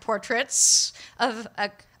extant portraits of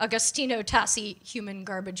Agostino Tassi, human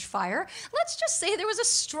garbage fire, let's just say there was a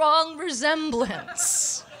strong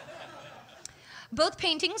resemblance. Both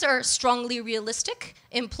paintings are strongly realistic,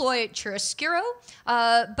 employ chiaroscuro,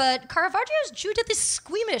 but Caravaggio's Judith is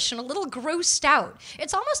squeamish and a little grossed out.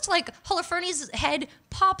 It's almost like Holofernes' head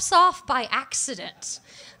pops off by accident.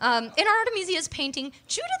 In Artemisia's painting,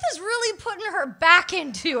 Judith is really putting her back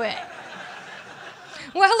into it,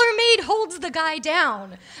 while her maid holds the guy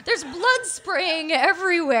down. There's blood spraying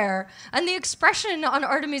everywhere, and the expression on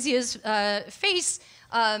Artemisia's face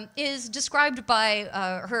is described by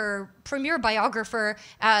her premier biographer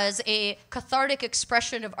as a cathartic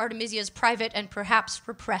expression of Artemisia's private and perhaps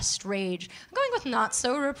repressed rage. I'm going with not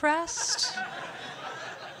so repressed.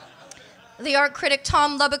 The art critic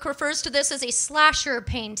Tom Lubbock refers to this as a slasher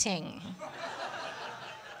painting.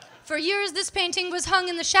 For years, this painting was hung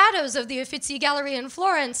in the shadows of the Uffizi Gallery in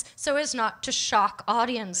Florence so as not to shock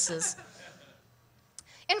audiences.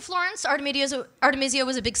 In Florence, Artemisia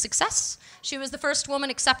was a big success. She was the first woman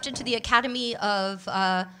accepted to the Academy of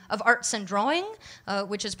Arts and Drawing,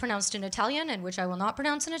 which is pronounced in Italian and which I will not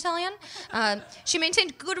pronounce in Italian. She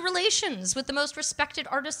maintained good relations with the most respected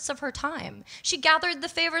artists of her time. She gathered the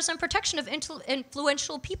favors and protection of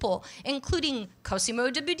influential people, including Cosimo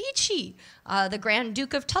de' Medici, the Grand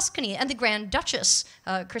Duke of Tuscany, and the Grand Duchess,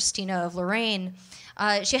 Christina of Lorraine.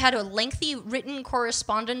 She had a lengthy written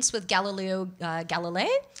correspondence with Galileo Galilei,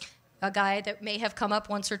 a guy that may have come up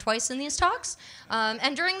once or twice in these talks.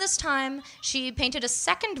 And during this time, she painted a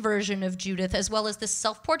second version of Judith, as well as this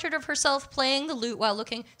self-portrait of herself playing the lute while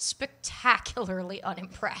looking spectacularly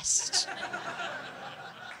unimpressed.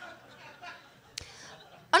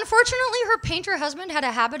 Unfortunately, her painter husband had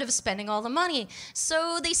a habit of spending all the money,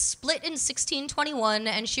 so they split in 1621,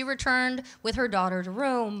 and she returned with her daughter to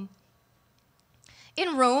Rome.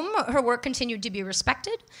 In Rome, her work continued to be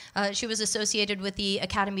respected. She was associated with the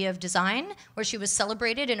Academy of Design, where she was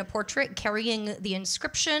celebrated in a portrait carrying the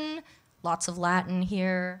inscription, lots of Latin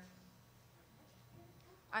here.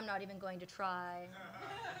 I'm not even going to try.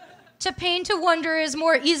 To paint a wonder is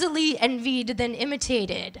more easily envied than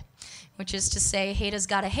imitated, which is to say, hate has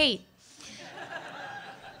gotta hate.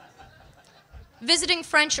 Visiting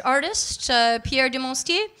French artist Pierre de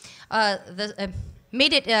Monstier,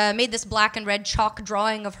 made this black and red chalk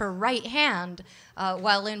drawing of her right hand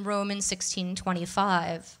while in Rome in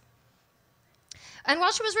 1625. And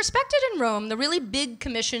while she was respected in Rome, the really big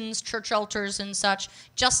commissions, church altars and such,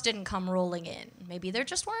 just didn't come rolling in. Maybe there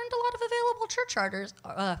just weren't a lot of available church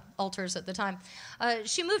altars at the time.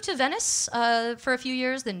 She moved to Venice for a few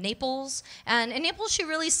years, then Naples. And in Naples, she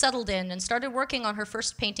really settled in and started working on her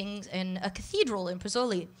first paintings in a cathedral in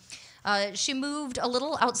Pozzoli. She moved a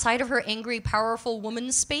little outside of her angry, powerful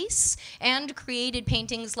woman space and created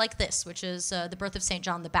paintings like this, which is The Birth of St.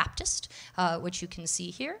 John the Baptist, which you can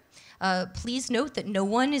see here. Please note that no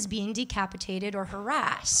one is being decapitated or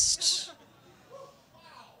harassed.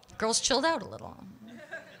 Girls chilled out a little.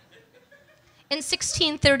 In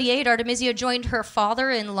 1638, Artemisia joined her father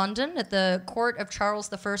in London at the court of Charles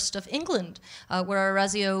I of England, where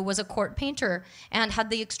Orazio was a court painter and had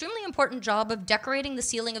the extremely important job of decorating the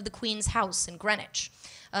ceiling of the Queen's house in Greenwich.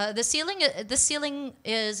 The ceiling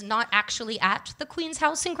is not actually at the Queen's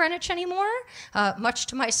house in Greenwich anymore, much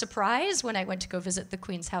to my surprise when I went to go visit the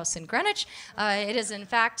Queen's house in Greenwich. It is, in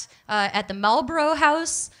fact, at the Marlborough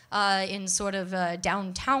House in sort of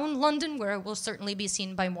downtown London, where it will certainly be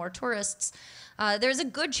seen by more tourists. There's a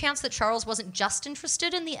good chance that Charles wasn't just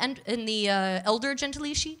interested in the elder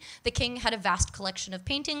Gentileschi. The king had a vast collection of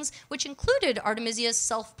paintings, which included Artemisia's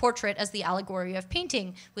self-portrait as the allegory of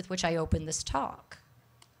painting, with which I open this talk.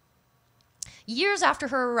 Years after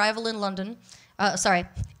her arrival in London,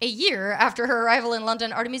 A year after her arrival in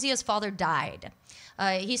London, Artemisia's father died.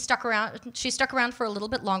 She stuck around for a little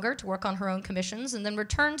bit longer to work on her own commissions and then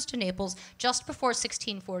returned to Naples just before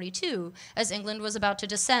 1642, as England was about to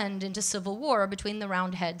descend into civil war between the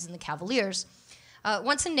Roundheads and the Cavaliers.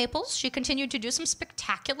 Once in Naples, she continued to do some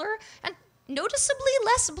spectacular and noticeably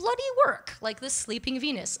less bloody work, like this Sleeping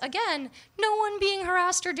Venus. Again, no one being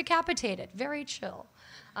harassed or decapitated. Very chill.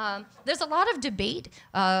 There's a lot of debate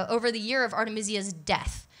over the year of Artemisia's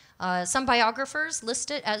death. Some biographers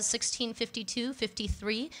list it as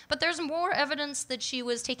 1652-53, but there's more evidence that she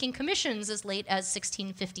was taking commissions as late as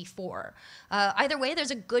 1654. Either way,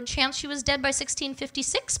 there's a good chance she was dead by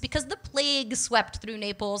 1656 because the plague swept through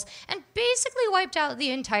Naples and basically wiped out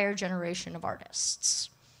the entire generation of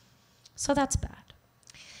artists. So that's bad.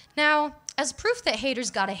 Now, as proof that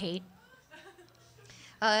haters gotta hate,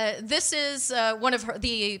 this is one of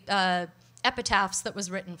the epitaphs that was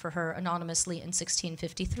written for her anonymously in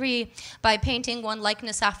 1653. By painting one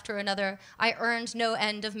likeness after another, I earned no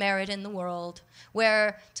end of merit in the world,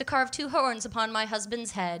 where, to carve 2 horns upon my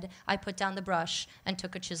husband's head, I put down the brush and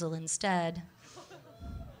took a chisel instead.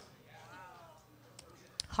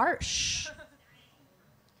 Harsh.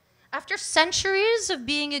 After centuries of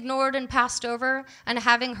being ignored and passed over and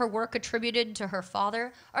having her work attributed to her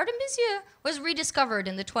father, Artemisia was rediscovered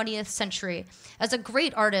in the 20th century as a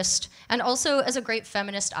great artist and also as a great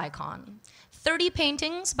feminist icon. 30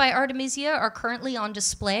 paintings by Artemisia are currently on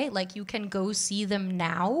display, like you can go see them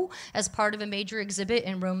now as part of a major exhibit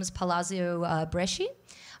in Rome's Palazzo Bresci.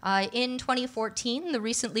 In 2014, the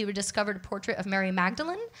recently rediscovered portrait of Mary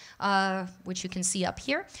Magdalene, which you can see up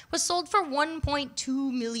here, was sold for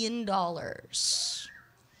 $1.2 million.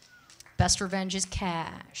 Best revenge is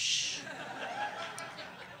cash.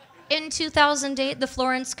 In 2008, the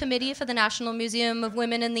Florence Committee for the National Museum of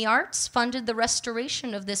Women in the Arts funded the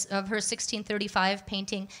restoration of her 1635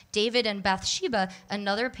 painting, David and Bathsheba,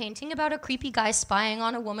 another painting about a creepy guy spying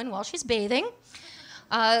on a woman while she's bathing.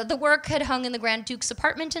 The work had hung in the Grand Duke's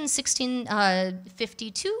apartment in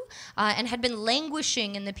 1652 and had been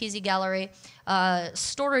languishing in the Pizzi Gallery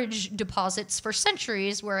storage deposits for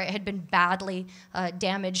centuries, where it had been badly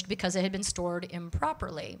damaged because it had been stored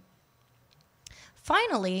improperly.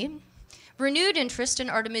 Finally, renewed interest in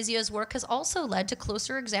Artemisia's work has also led to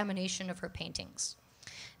closer examination of her paintings.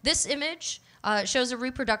 This image shows a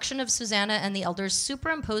reproduction of Susanna and the Elders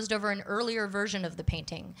superimposed over an earlier version of the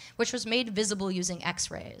painting, which was made visible using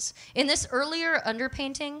X-rays. In this earlier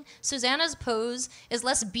underpainting, Susanna's pose is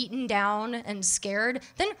less beaten down and scared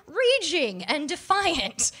than raging and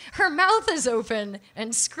defiant. Her mouth is open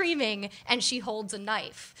and screaming, and she holds a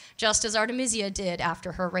knife, just as Artemisia did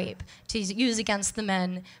after her rape, to use against the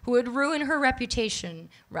men who would ruin her reputation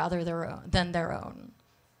rather than their own.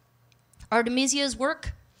 Artemisia's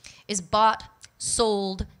work is bought,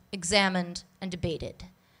 sold, examined, and debated.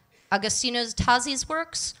 Agostino Tazi's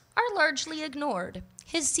works are largely ignored.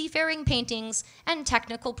 His seafaring paintings and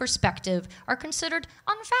technical perspective are considered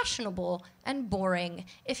unfashionable and boring.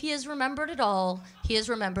 If he is remembered at all, he is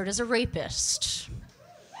remembered as a rapist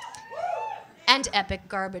and epic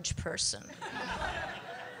garbage person.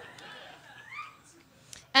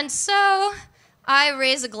 And so, I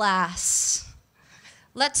raise a glass.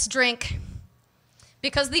 Let's drink.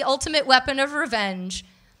 Because the ultimate weapon of revenge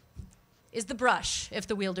is the brush, if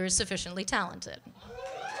the wielder is sufficiently talented.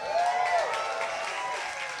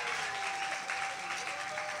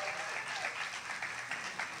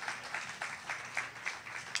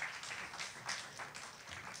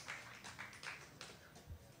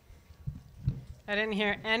 I didn't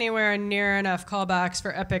hear anywhere near enough callbacks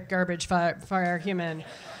for epic garbage fire human.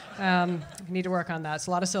 We need to work on that. It's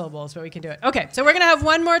a lot of syllables, but we can do it. Okay, so we're going to have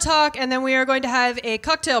one more talk, and then we are going to have a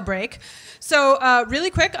cocktail break. So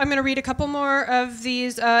really quick, I'm going to read a couple more of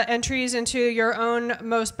these entries into your own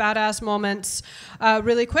most badass moments.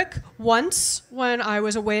 Really quick, once when I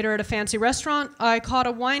was a waiter at a fancy restaurant, I caught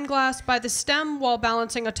a wine glass by the stem while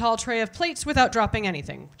balancing a tall tray of plates without dropping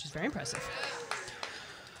anything, which is very impressive.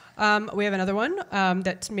 We have another one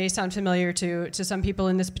that may sound familiar to some people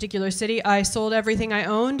in this particular city. I sold everything I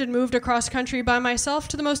owned and moved across country by myself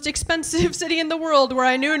to the most expensive city in the world where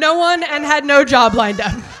I knew no one and had no job lined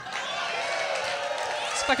up.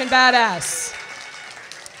 It's fucking badass.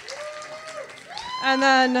 And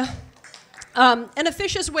then an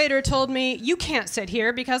officious waiter told me, "You can't sit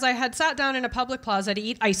here," because I had sat down in a public plaza to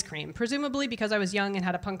eat ice cream, presumably because I was young and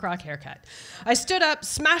had a punk rock haircut. I stood up,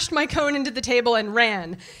 smashed my cone into the table, and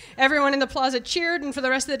ran. Everyone in the plaza cheered, and for the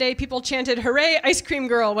rest of the day, people chanted, "Hooray, ice cream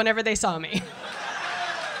girl," whenever they saw me.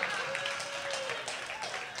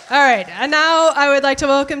 All right, and now I would like to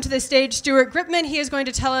welcome to the stage Stuart Gripman. He is going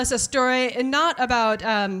to tell us a story not about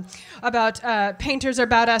painters or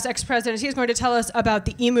badass ex-presidents. He's going to tell us about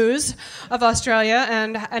the emus of Australia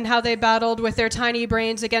and how they battled with their tiny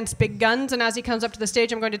brains against big guns. And as he comes up to the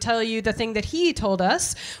stage, I'm going to tell you the thing that he told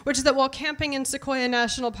us, which is that while camping in Sequoia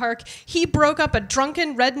National Park, he broke up a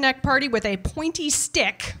drunken redneck party with a pointy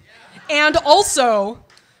stick and also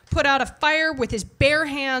put out a fire with his bare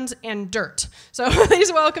hands and dirt. So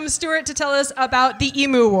please welcome Stuart to tell us about the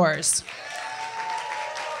Emu Wars.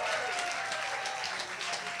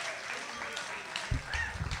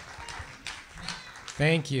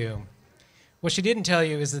 Thank you. What she didn't tell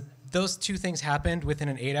you is that those two things happened within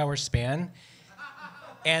an 8-hour span,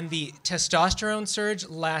 and the testosterone surge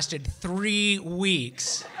lasted 3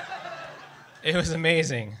 weeks. It was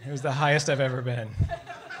amazing. It was the highest I've ever been.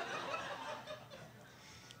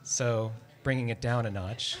 So, bringing it down a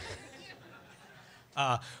notch.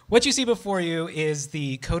 What you see before you is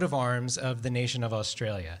the coat of arms of the nation of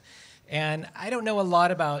Australia. And I don't know a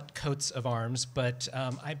lot about coats of arms, but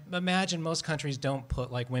I imagine most countries don't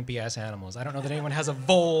put like wimpy-ass animals. I don't know that anyone has a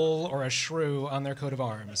vole or a shrew on their coat of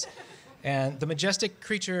arms. And the majestic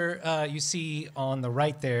creature you see on the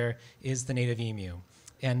right there is the native emu.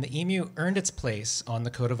 And the emu earned its place on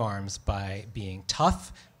the coat of arms by being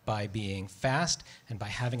tough, by being fast, and by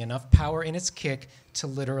having enough power in its kick to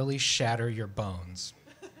literally shatter your bones.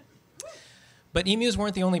 But emus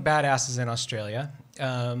weren't the only badasses in Australia.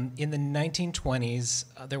 In the 1920s,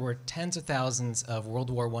 there were tens of thousands of World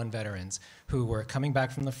War I veterans who were coming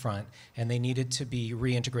back from the front, and they needed to be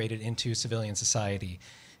reintegrated into civilian society.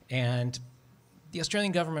 And the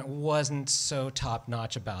Australian government wasn't so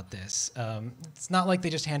top-notch about this. It's not like they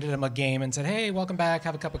just handed them a game and said, hey, welcome back,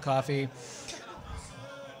 have a cup of coffee.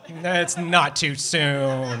 It's not too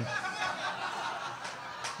soon.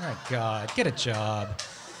 Oh, God, get a job.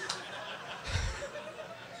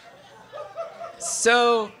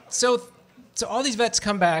 So all these vets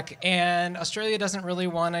come back, and Australia doesn't really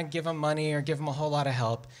want to give them money or give them a whole lot of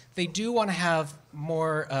help. They do want to have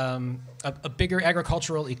more, a bigger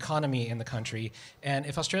agricultural economy in the country. And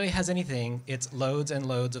if Australia has anything, it's loads and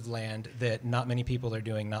loads of land that not many people are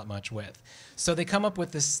doing not much with. So they come up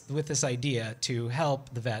with this idea to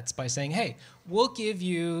help the vets by saying, hey, we'll give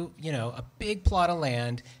you, a big plot of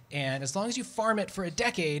land, and as long as you farm it for a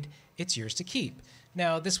decade, it's yours to keep.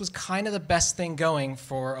 Now, this was kind of the best thing going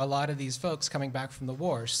for a lot of these folks coming back from the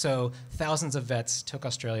war. So thousands of vets took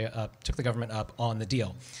the government up on the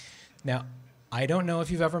deal. Now, I don't know if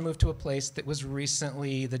you've ever moved to a place that was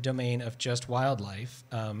recently the domain of just wildlife.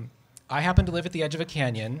 I happen to live at the edge of a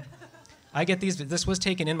canyon. I get this was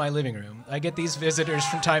taken in my living room. I get these visitors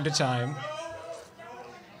from time to time.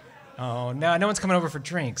 Oh, no one's coming over for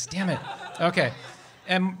drinks. Damn it. Okay.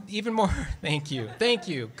 And even more, thank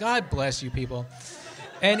you. God bless you people.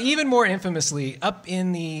 And even more infamously, up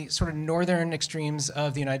in the sort of northern extremes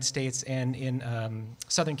of the United States and in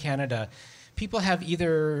southern Canada, people have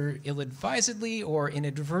either ill-advisedly or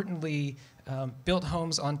inadvertently built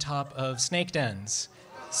homes on top of snake dens,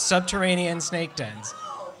 subterranean snake dens.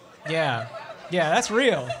 Yeah, that's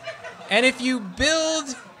real. And if you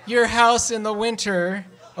build your house in the winter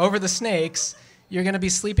over the snakes, you're going to be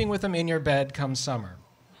sleeping with them in your bed come summer.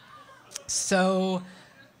 So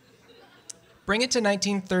bring it to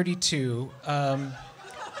 1932.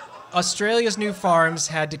 Australia's new farms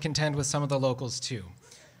had to contend with some of the locals too.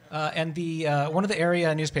 And one of the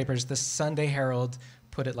area newspapers, the Sunday Herald,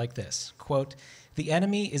 put it like this, quote, "The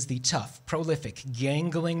enemy is the tough, prolific,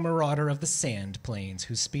 gangling marauder of the sand plains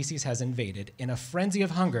whose species has invaded, in a frenzy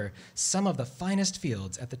of hunger, some of the finest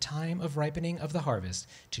fields at the time of ripening of the harvest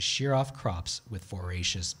to shear off crops with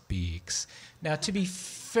voracious beaks." Now, to be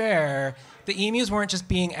fair, the emus weren't just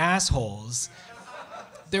being assholes.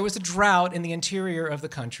 There was a drought in the interior of the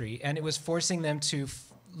country, and it was forcing them to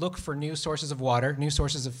look for new sources of water, new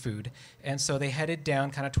sources of food, and so they headed down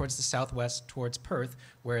kind of towards the southwest, towards Perth,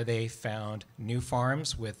 where they found new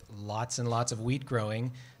farms with lots and lots of wheat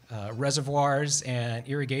growing, reservoirs and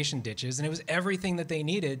irrigation ditches, and it was everything that they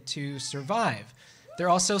needed to survive. They're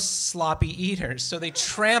also sloppy eaters, so they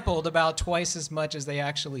trampled about twice as much as they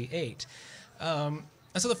actually ate. And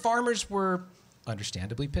so the farmers were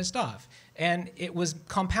understandably pissed off. And it was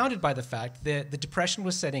compounded by the fact that the Depression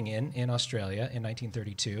was setting in Australia in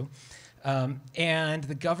 1932. And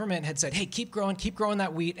the government had said, hey, keep growing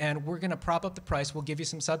that wheat, and we're going to prop up the price. We'll give you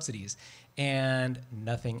some subsidies. And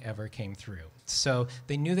nothing ever came through. So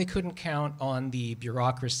they knew they couldn't count on the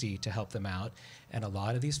bureaucracy to help them out. And a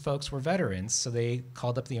lot of these folks were veterans, so they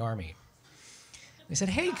called up the army. They said,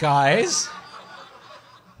 hey, guys,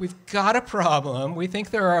 we've got a problem. We think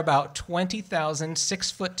there are about 20,000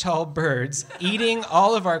 6-foot-tall birds eating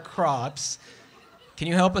all of our crops. Can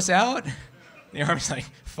you help us out? The Army's like,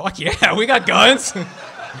 fuck yeah, we got guns.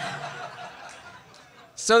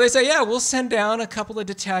 So they say, yeah, we'll send down a couple of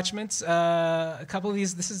detachments, a couple of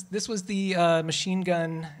these. This was the machine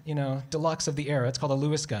gun, deluxe of the era. It's called a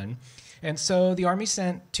Lewis gun. And so the Army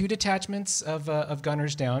sent 2 detachments of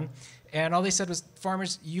gunners down, and all they said was,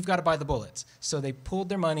 farmers, you've got to buy the bullets. So they pooled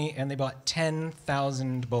their money, and they bought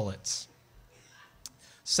 10,000 bullets.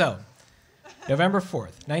 So, November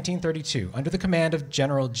 4th, 1932, under the command of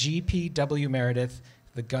General G.P.W. Meredith,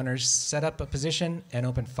 the gunners set up a position and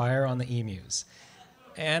opened fire on the emus.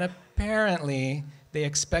 And apparently, they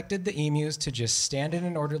expected the emus to just stand in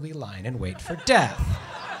an orderly line and wait for death.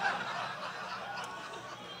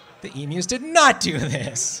 The emus did not do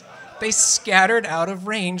this. They scattered out of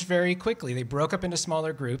range very quickly. They broke up into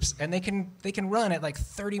smaller groups, and they can run at like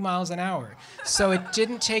 30 miles an hour. So it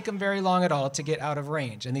didn't take them very long at all to get out of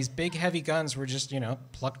range. And these big, heavy guns were just,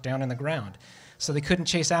 plucked down in the ground. So they couldn't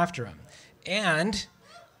chase after them. And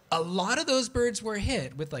a lot of those birds were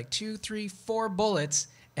hit with like 2, 3, 4 bullets,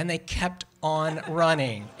 and they kept on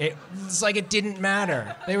running. It's like it didn't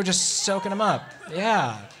matter. They were just soaking them up.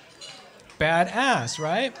 Yeah. Badass,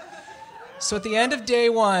 right? So at the end of day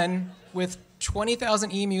 1, with 20,000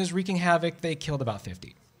 emus wreaking havoc, they killed about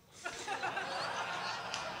 50.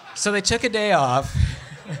 So they took a day off,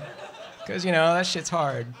 because, that shit's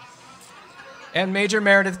hard. And Major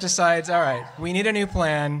Meredith decides, all right, we need a new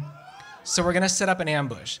plan. So we're going to set up an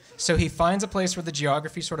ambush. So he finds a place where the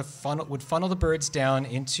geography sort of would funnel the birds down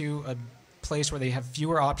into a place where they have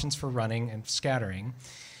fewer options for running and scattering,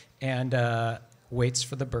 and waits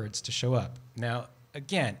for the birds to show up. Now,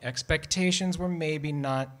 again, expectations were maybe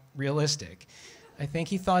not realistic. I think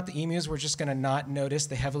he thought the emus were just going to not notice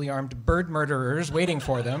the heavily armed bird murderers waiting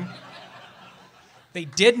for them. They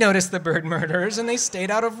did notice the bird murderers, and they stayed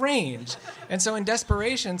out of range. And so in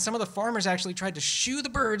desperation, some of the farmers actually tried to shoo the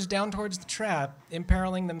birds down towards the trap,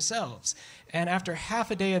 imperiling themselves. And after half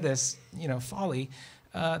a day of this, folly,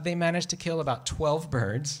 they managed to kill about 12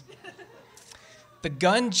 birds. The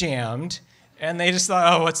gun jammed, and they just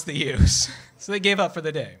thought, oh, what's the use? So they gave up for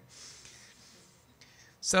the day.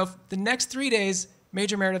 So the next 3 days,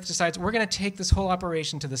 Major Meredith decides, we're going to take this whole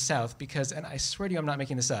operation to the south because, and I swear to you, I'm not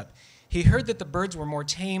making this up, he heard that the birds were more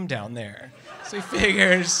tame down there. So he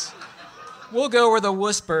figures, we'll go where the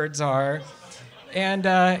wuss birds are. And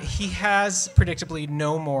he has, predictably,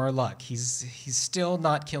 no more luck. He's still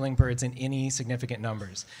not killing birds in any significant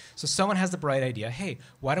numbers. So someone has the bright idea, hey,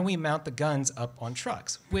 why don't we mount the guns up on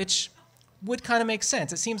trucks? Which would kind of make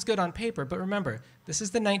sense. It seems good on paper, but remember, this is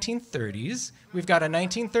the 1930s. We've got a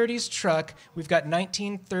 1930s truck, we've got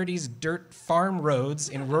 1930s dirt farm roads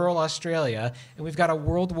in rural Australia, and we've got a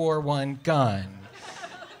World War I gun.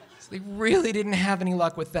 So they really didn't have any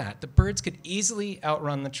luck with that. The birds could easily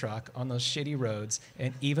outrun the truck on those shitty roads,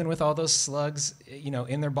 and even with all those slugs,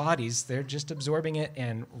 in their bodies, they're just absorbing it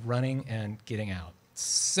and running and getting out.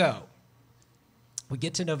 So, we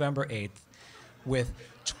get to November 8th with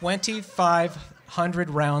 2,500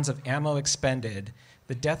 rounds of ammo expended.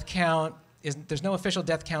 The death count there's no official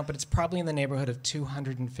death count, but it's probably in the neighborhood of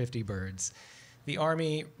 250 birds. The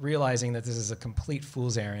Army, realizing that this is a complete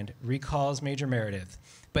fool's errand, recalls Major Meredith.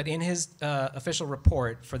 But in his official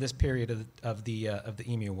report for this period of the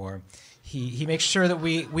Emu War, he makes sure that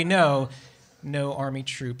we know no Army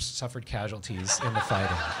troops suffered casualties in the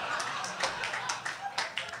fighting.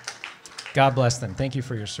 God bless them. Thank you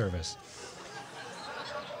for your service.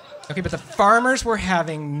 Okay, but the farmers were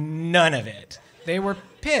having none of it. They were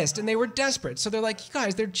pissed and they were desperate. So they're like, you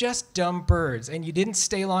guys, they're just dumb birds, and you didn't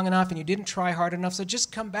stay long enough and you didn't try hard enough, so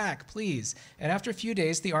just come back, please. And after a few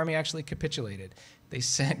days, the Army actually capitulated. They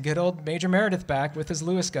sent good old Major Meredith back with his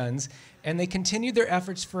Lewis guns, and they continued their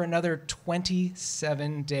efforts for another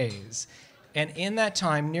 27 days. And in that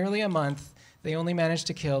time, nearly a month, they only managed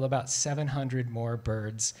to kill about 700 more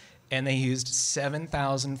birds, and they used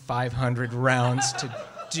 7,500 rounds to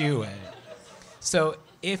do it. So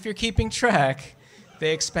if you're keeping track,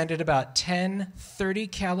 they expended about 10 30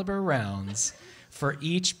 caliber rounds for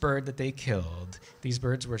each bird that they killed. These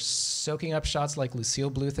birds were soaking up shots like Lucille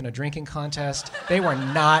Bluth in a drinking contest. They were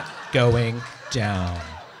not going down.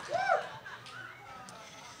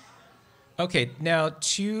 Okay, now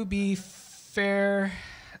to be fair,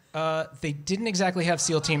 they didn't exactly have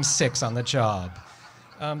SEAL Team 6 on the job.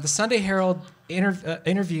 The Sunday Herald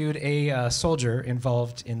interviewed a soldier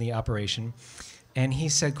involved in the operation, and he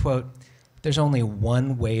said, quote, There's only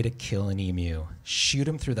one way to kill an emu. Shoot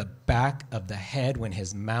him through the back of the head when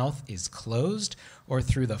his mouth is closed, or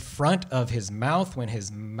through the front of his mouth when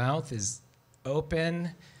his mouth is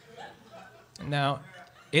open. Now,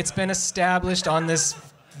 it's been established on this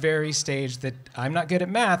very stage that I'm not good at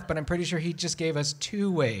math, but I'm pretty sure he just gave us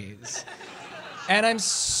 2 ways. And I'm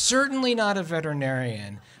certainly not a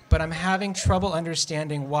veterinarian, but I'm having trouble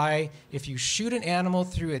understanding why, if you shoot an animal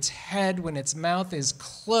through its head when its mouth is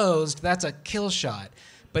closed, that's a kill shot.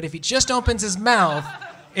 But if he just opens his mouth,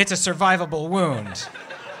 it's a survivable wound.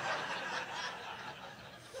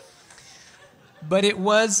 But it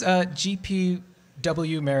was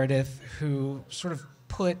G.P.W. Meredith who sort of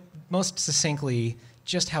put most succinctly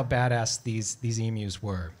just how badass these emus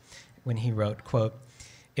were when he wrote, quote,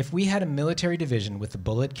 "If we had a military division with the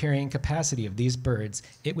bullet-carrying capacity of these birds,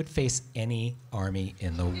 it would face any army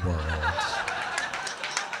in the world.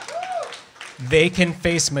 They can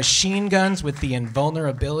face machine guns with the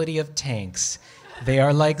invulnerability of tanks. They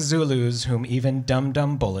are like Zulus whom even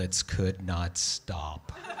dum-dum bullets could not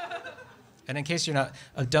stop." And in case you're not,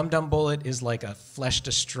 a dum-dum bullet is like a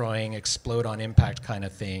flesh-destroying, explode-on-impact kind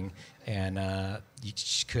of thing, and you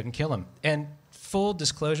just couldn't kill him. And full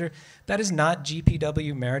disclosure, that is not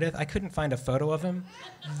G.P.W. Meredith. I couldn't find a photo of him.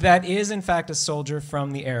 That is, in fact, a soldier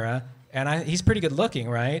from the era, and he's pretty good looking,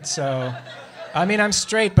 right? So, I mean, I'm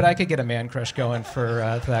straight, but I could get a man crush going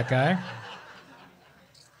for that guy.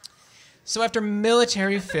 So after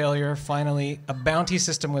military failure, finally, a bounty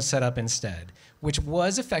system was set up instead, which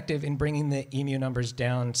was effective in bringing the emu numbers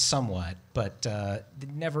down somewhat, but it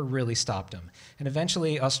never really stopped them. And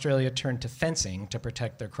eventually, Australia turned to fencing to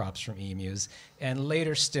protect their crops from emus, and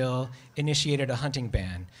later still initiated a hunting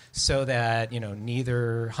ban so that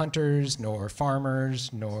neither hunters nor farmers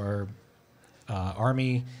nor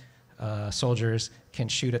army soldiers can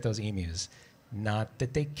shoot at those emus. Not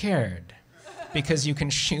that they cared, because you can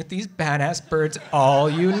shoot these badass birds all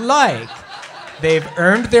you like. They've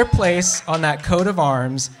earned their place on that coat of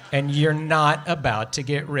arms, and you're not about to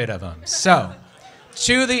get rid of them. So,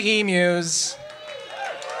 to the emus,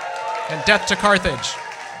 and death to Carthage.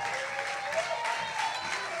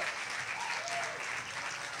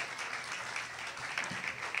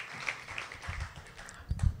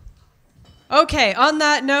 Okay, on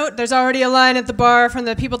that note, there's already a line at the bar from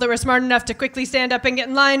the people that were smart enough to quickly stand up and get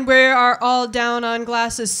in line. We are all down on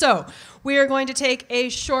glasses. So we are going to take a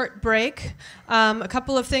short break. A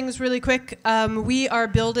couple of things really quick. We are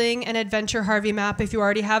building an Adventure Harvey map. If you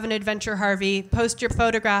already have an Adventure Harvey, post your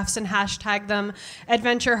photographs and hashtag them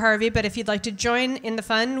Adventure Harvey. But if you'd like to join in the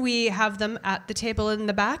fun, we have them at the table in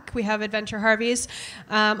the back. We have Adventure Harveys,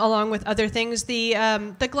 along with other things.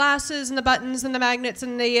 The glasses and the buttons and the magnets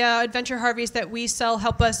and the Adventure Harveys that we sell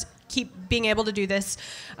help us keep being able to do this.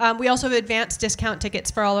 We also have advanced discount tickets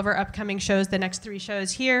for all of our upcoming shows, the next 3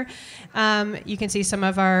 shows here. You can see some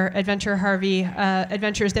of our Adventure Harvey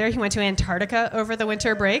adventures there. He went to Antarctica over the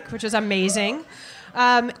winter break, which was amazing.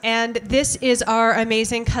 And this is our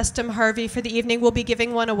amazing custom Harvey for the evening. We'll be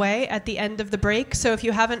giving one away at the end of the break. So if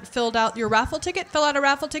you haven't filled out your raffle ticket, fill out a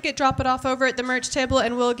raffle ticket, drop it off over at the merch table,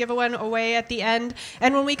 and we'll give one away at the end.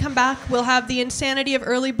 And when we come back, we'll have the insanity of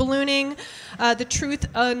early ballooning, the truth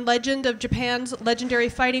and legend of Japan's legendary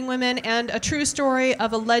fighting women, and a true story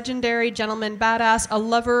of a legendary gentleman badass, a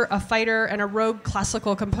lover, a fighter, and a rogue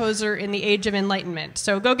classical composer in the Age of Enlightenment.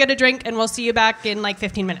 So go get a drink, and we'll see you back in like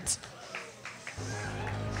 15 minutes.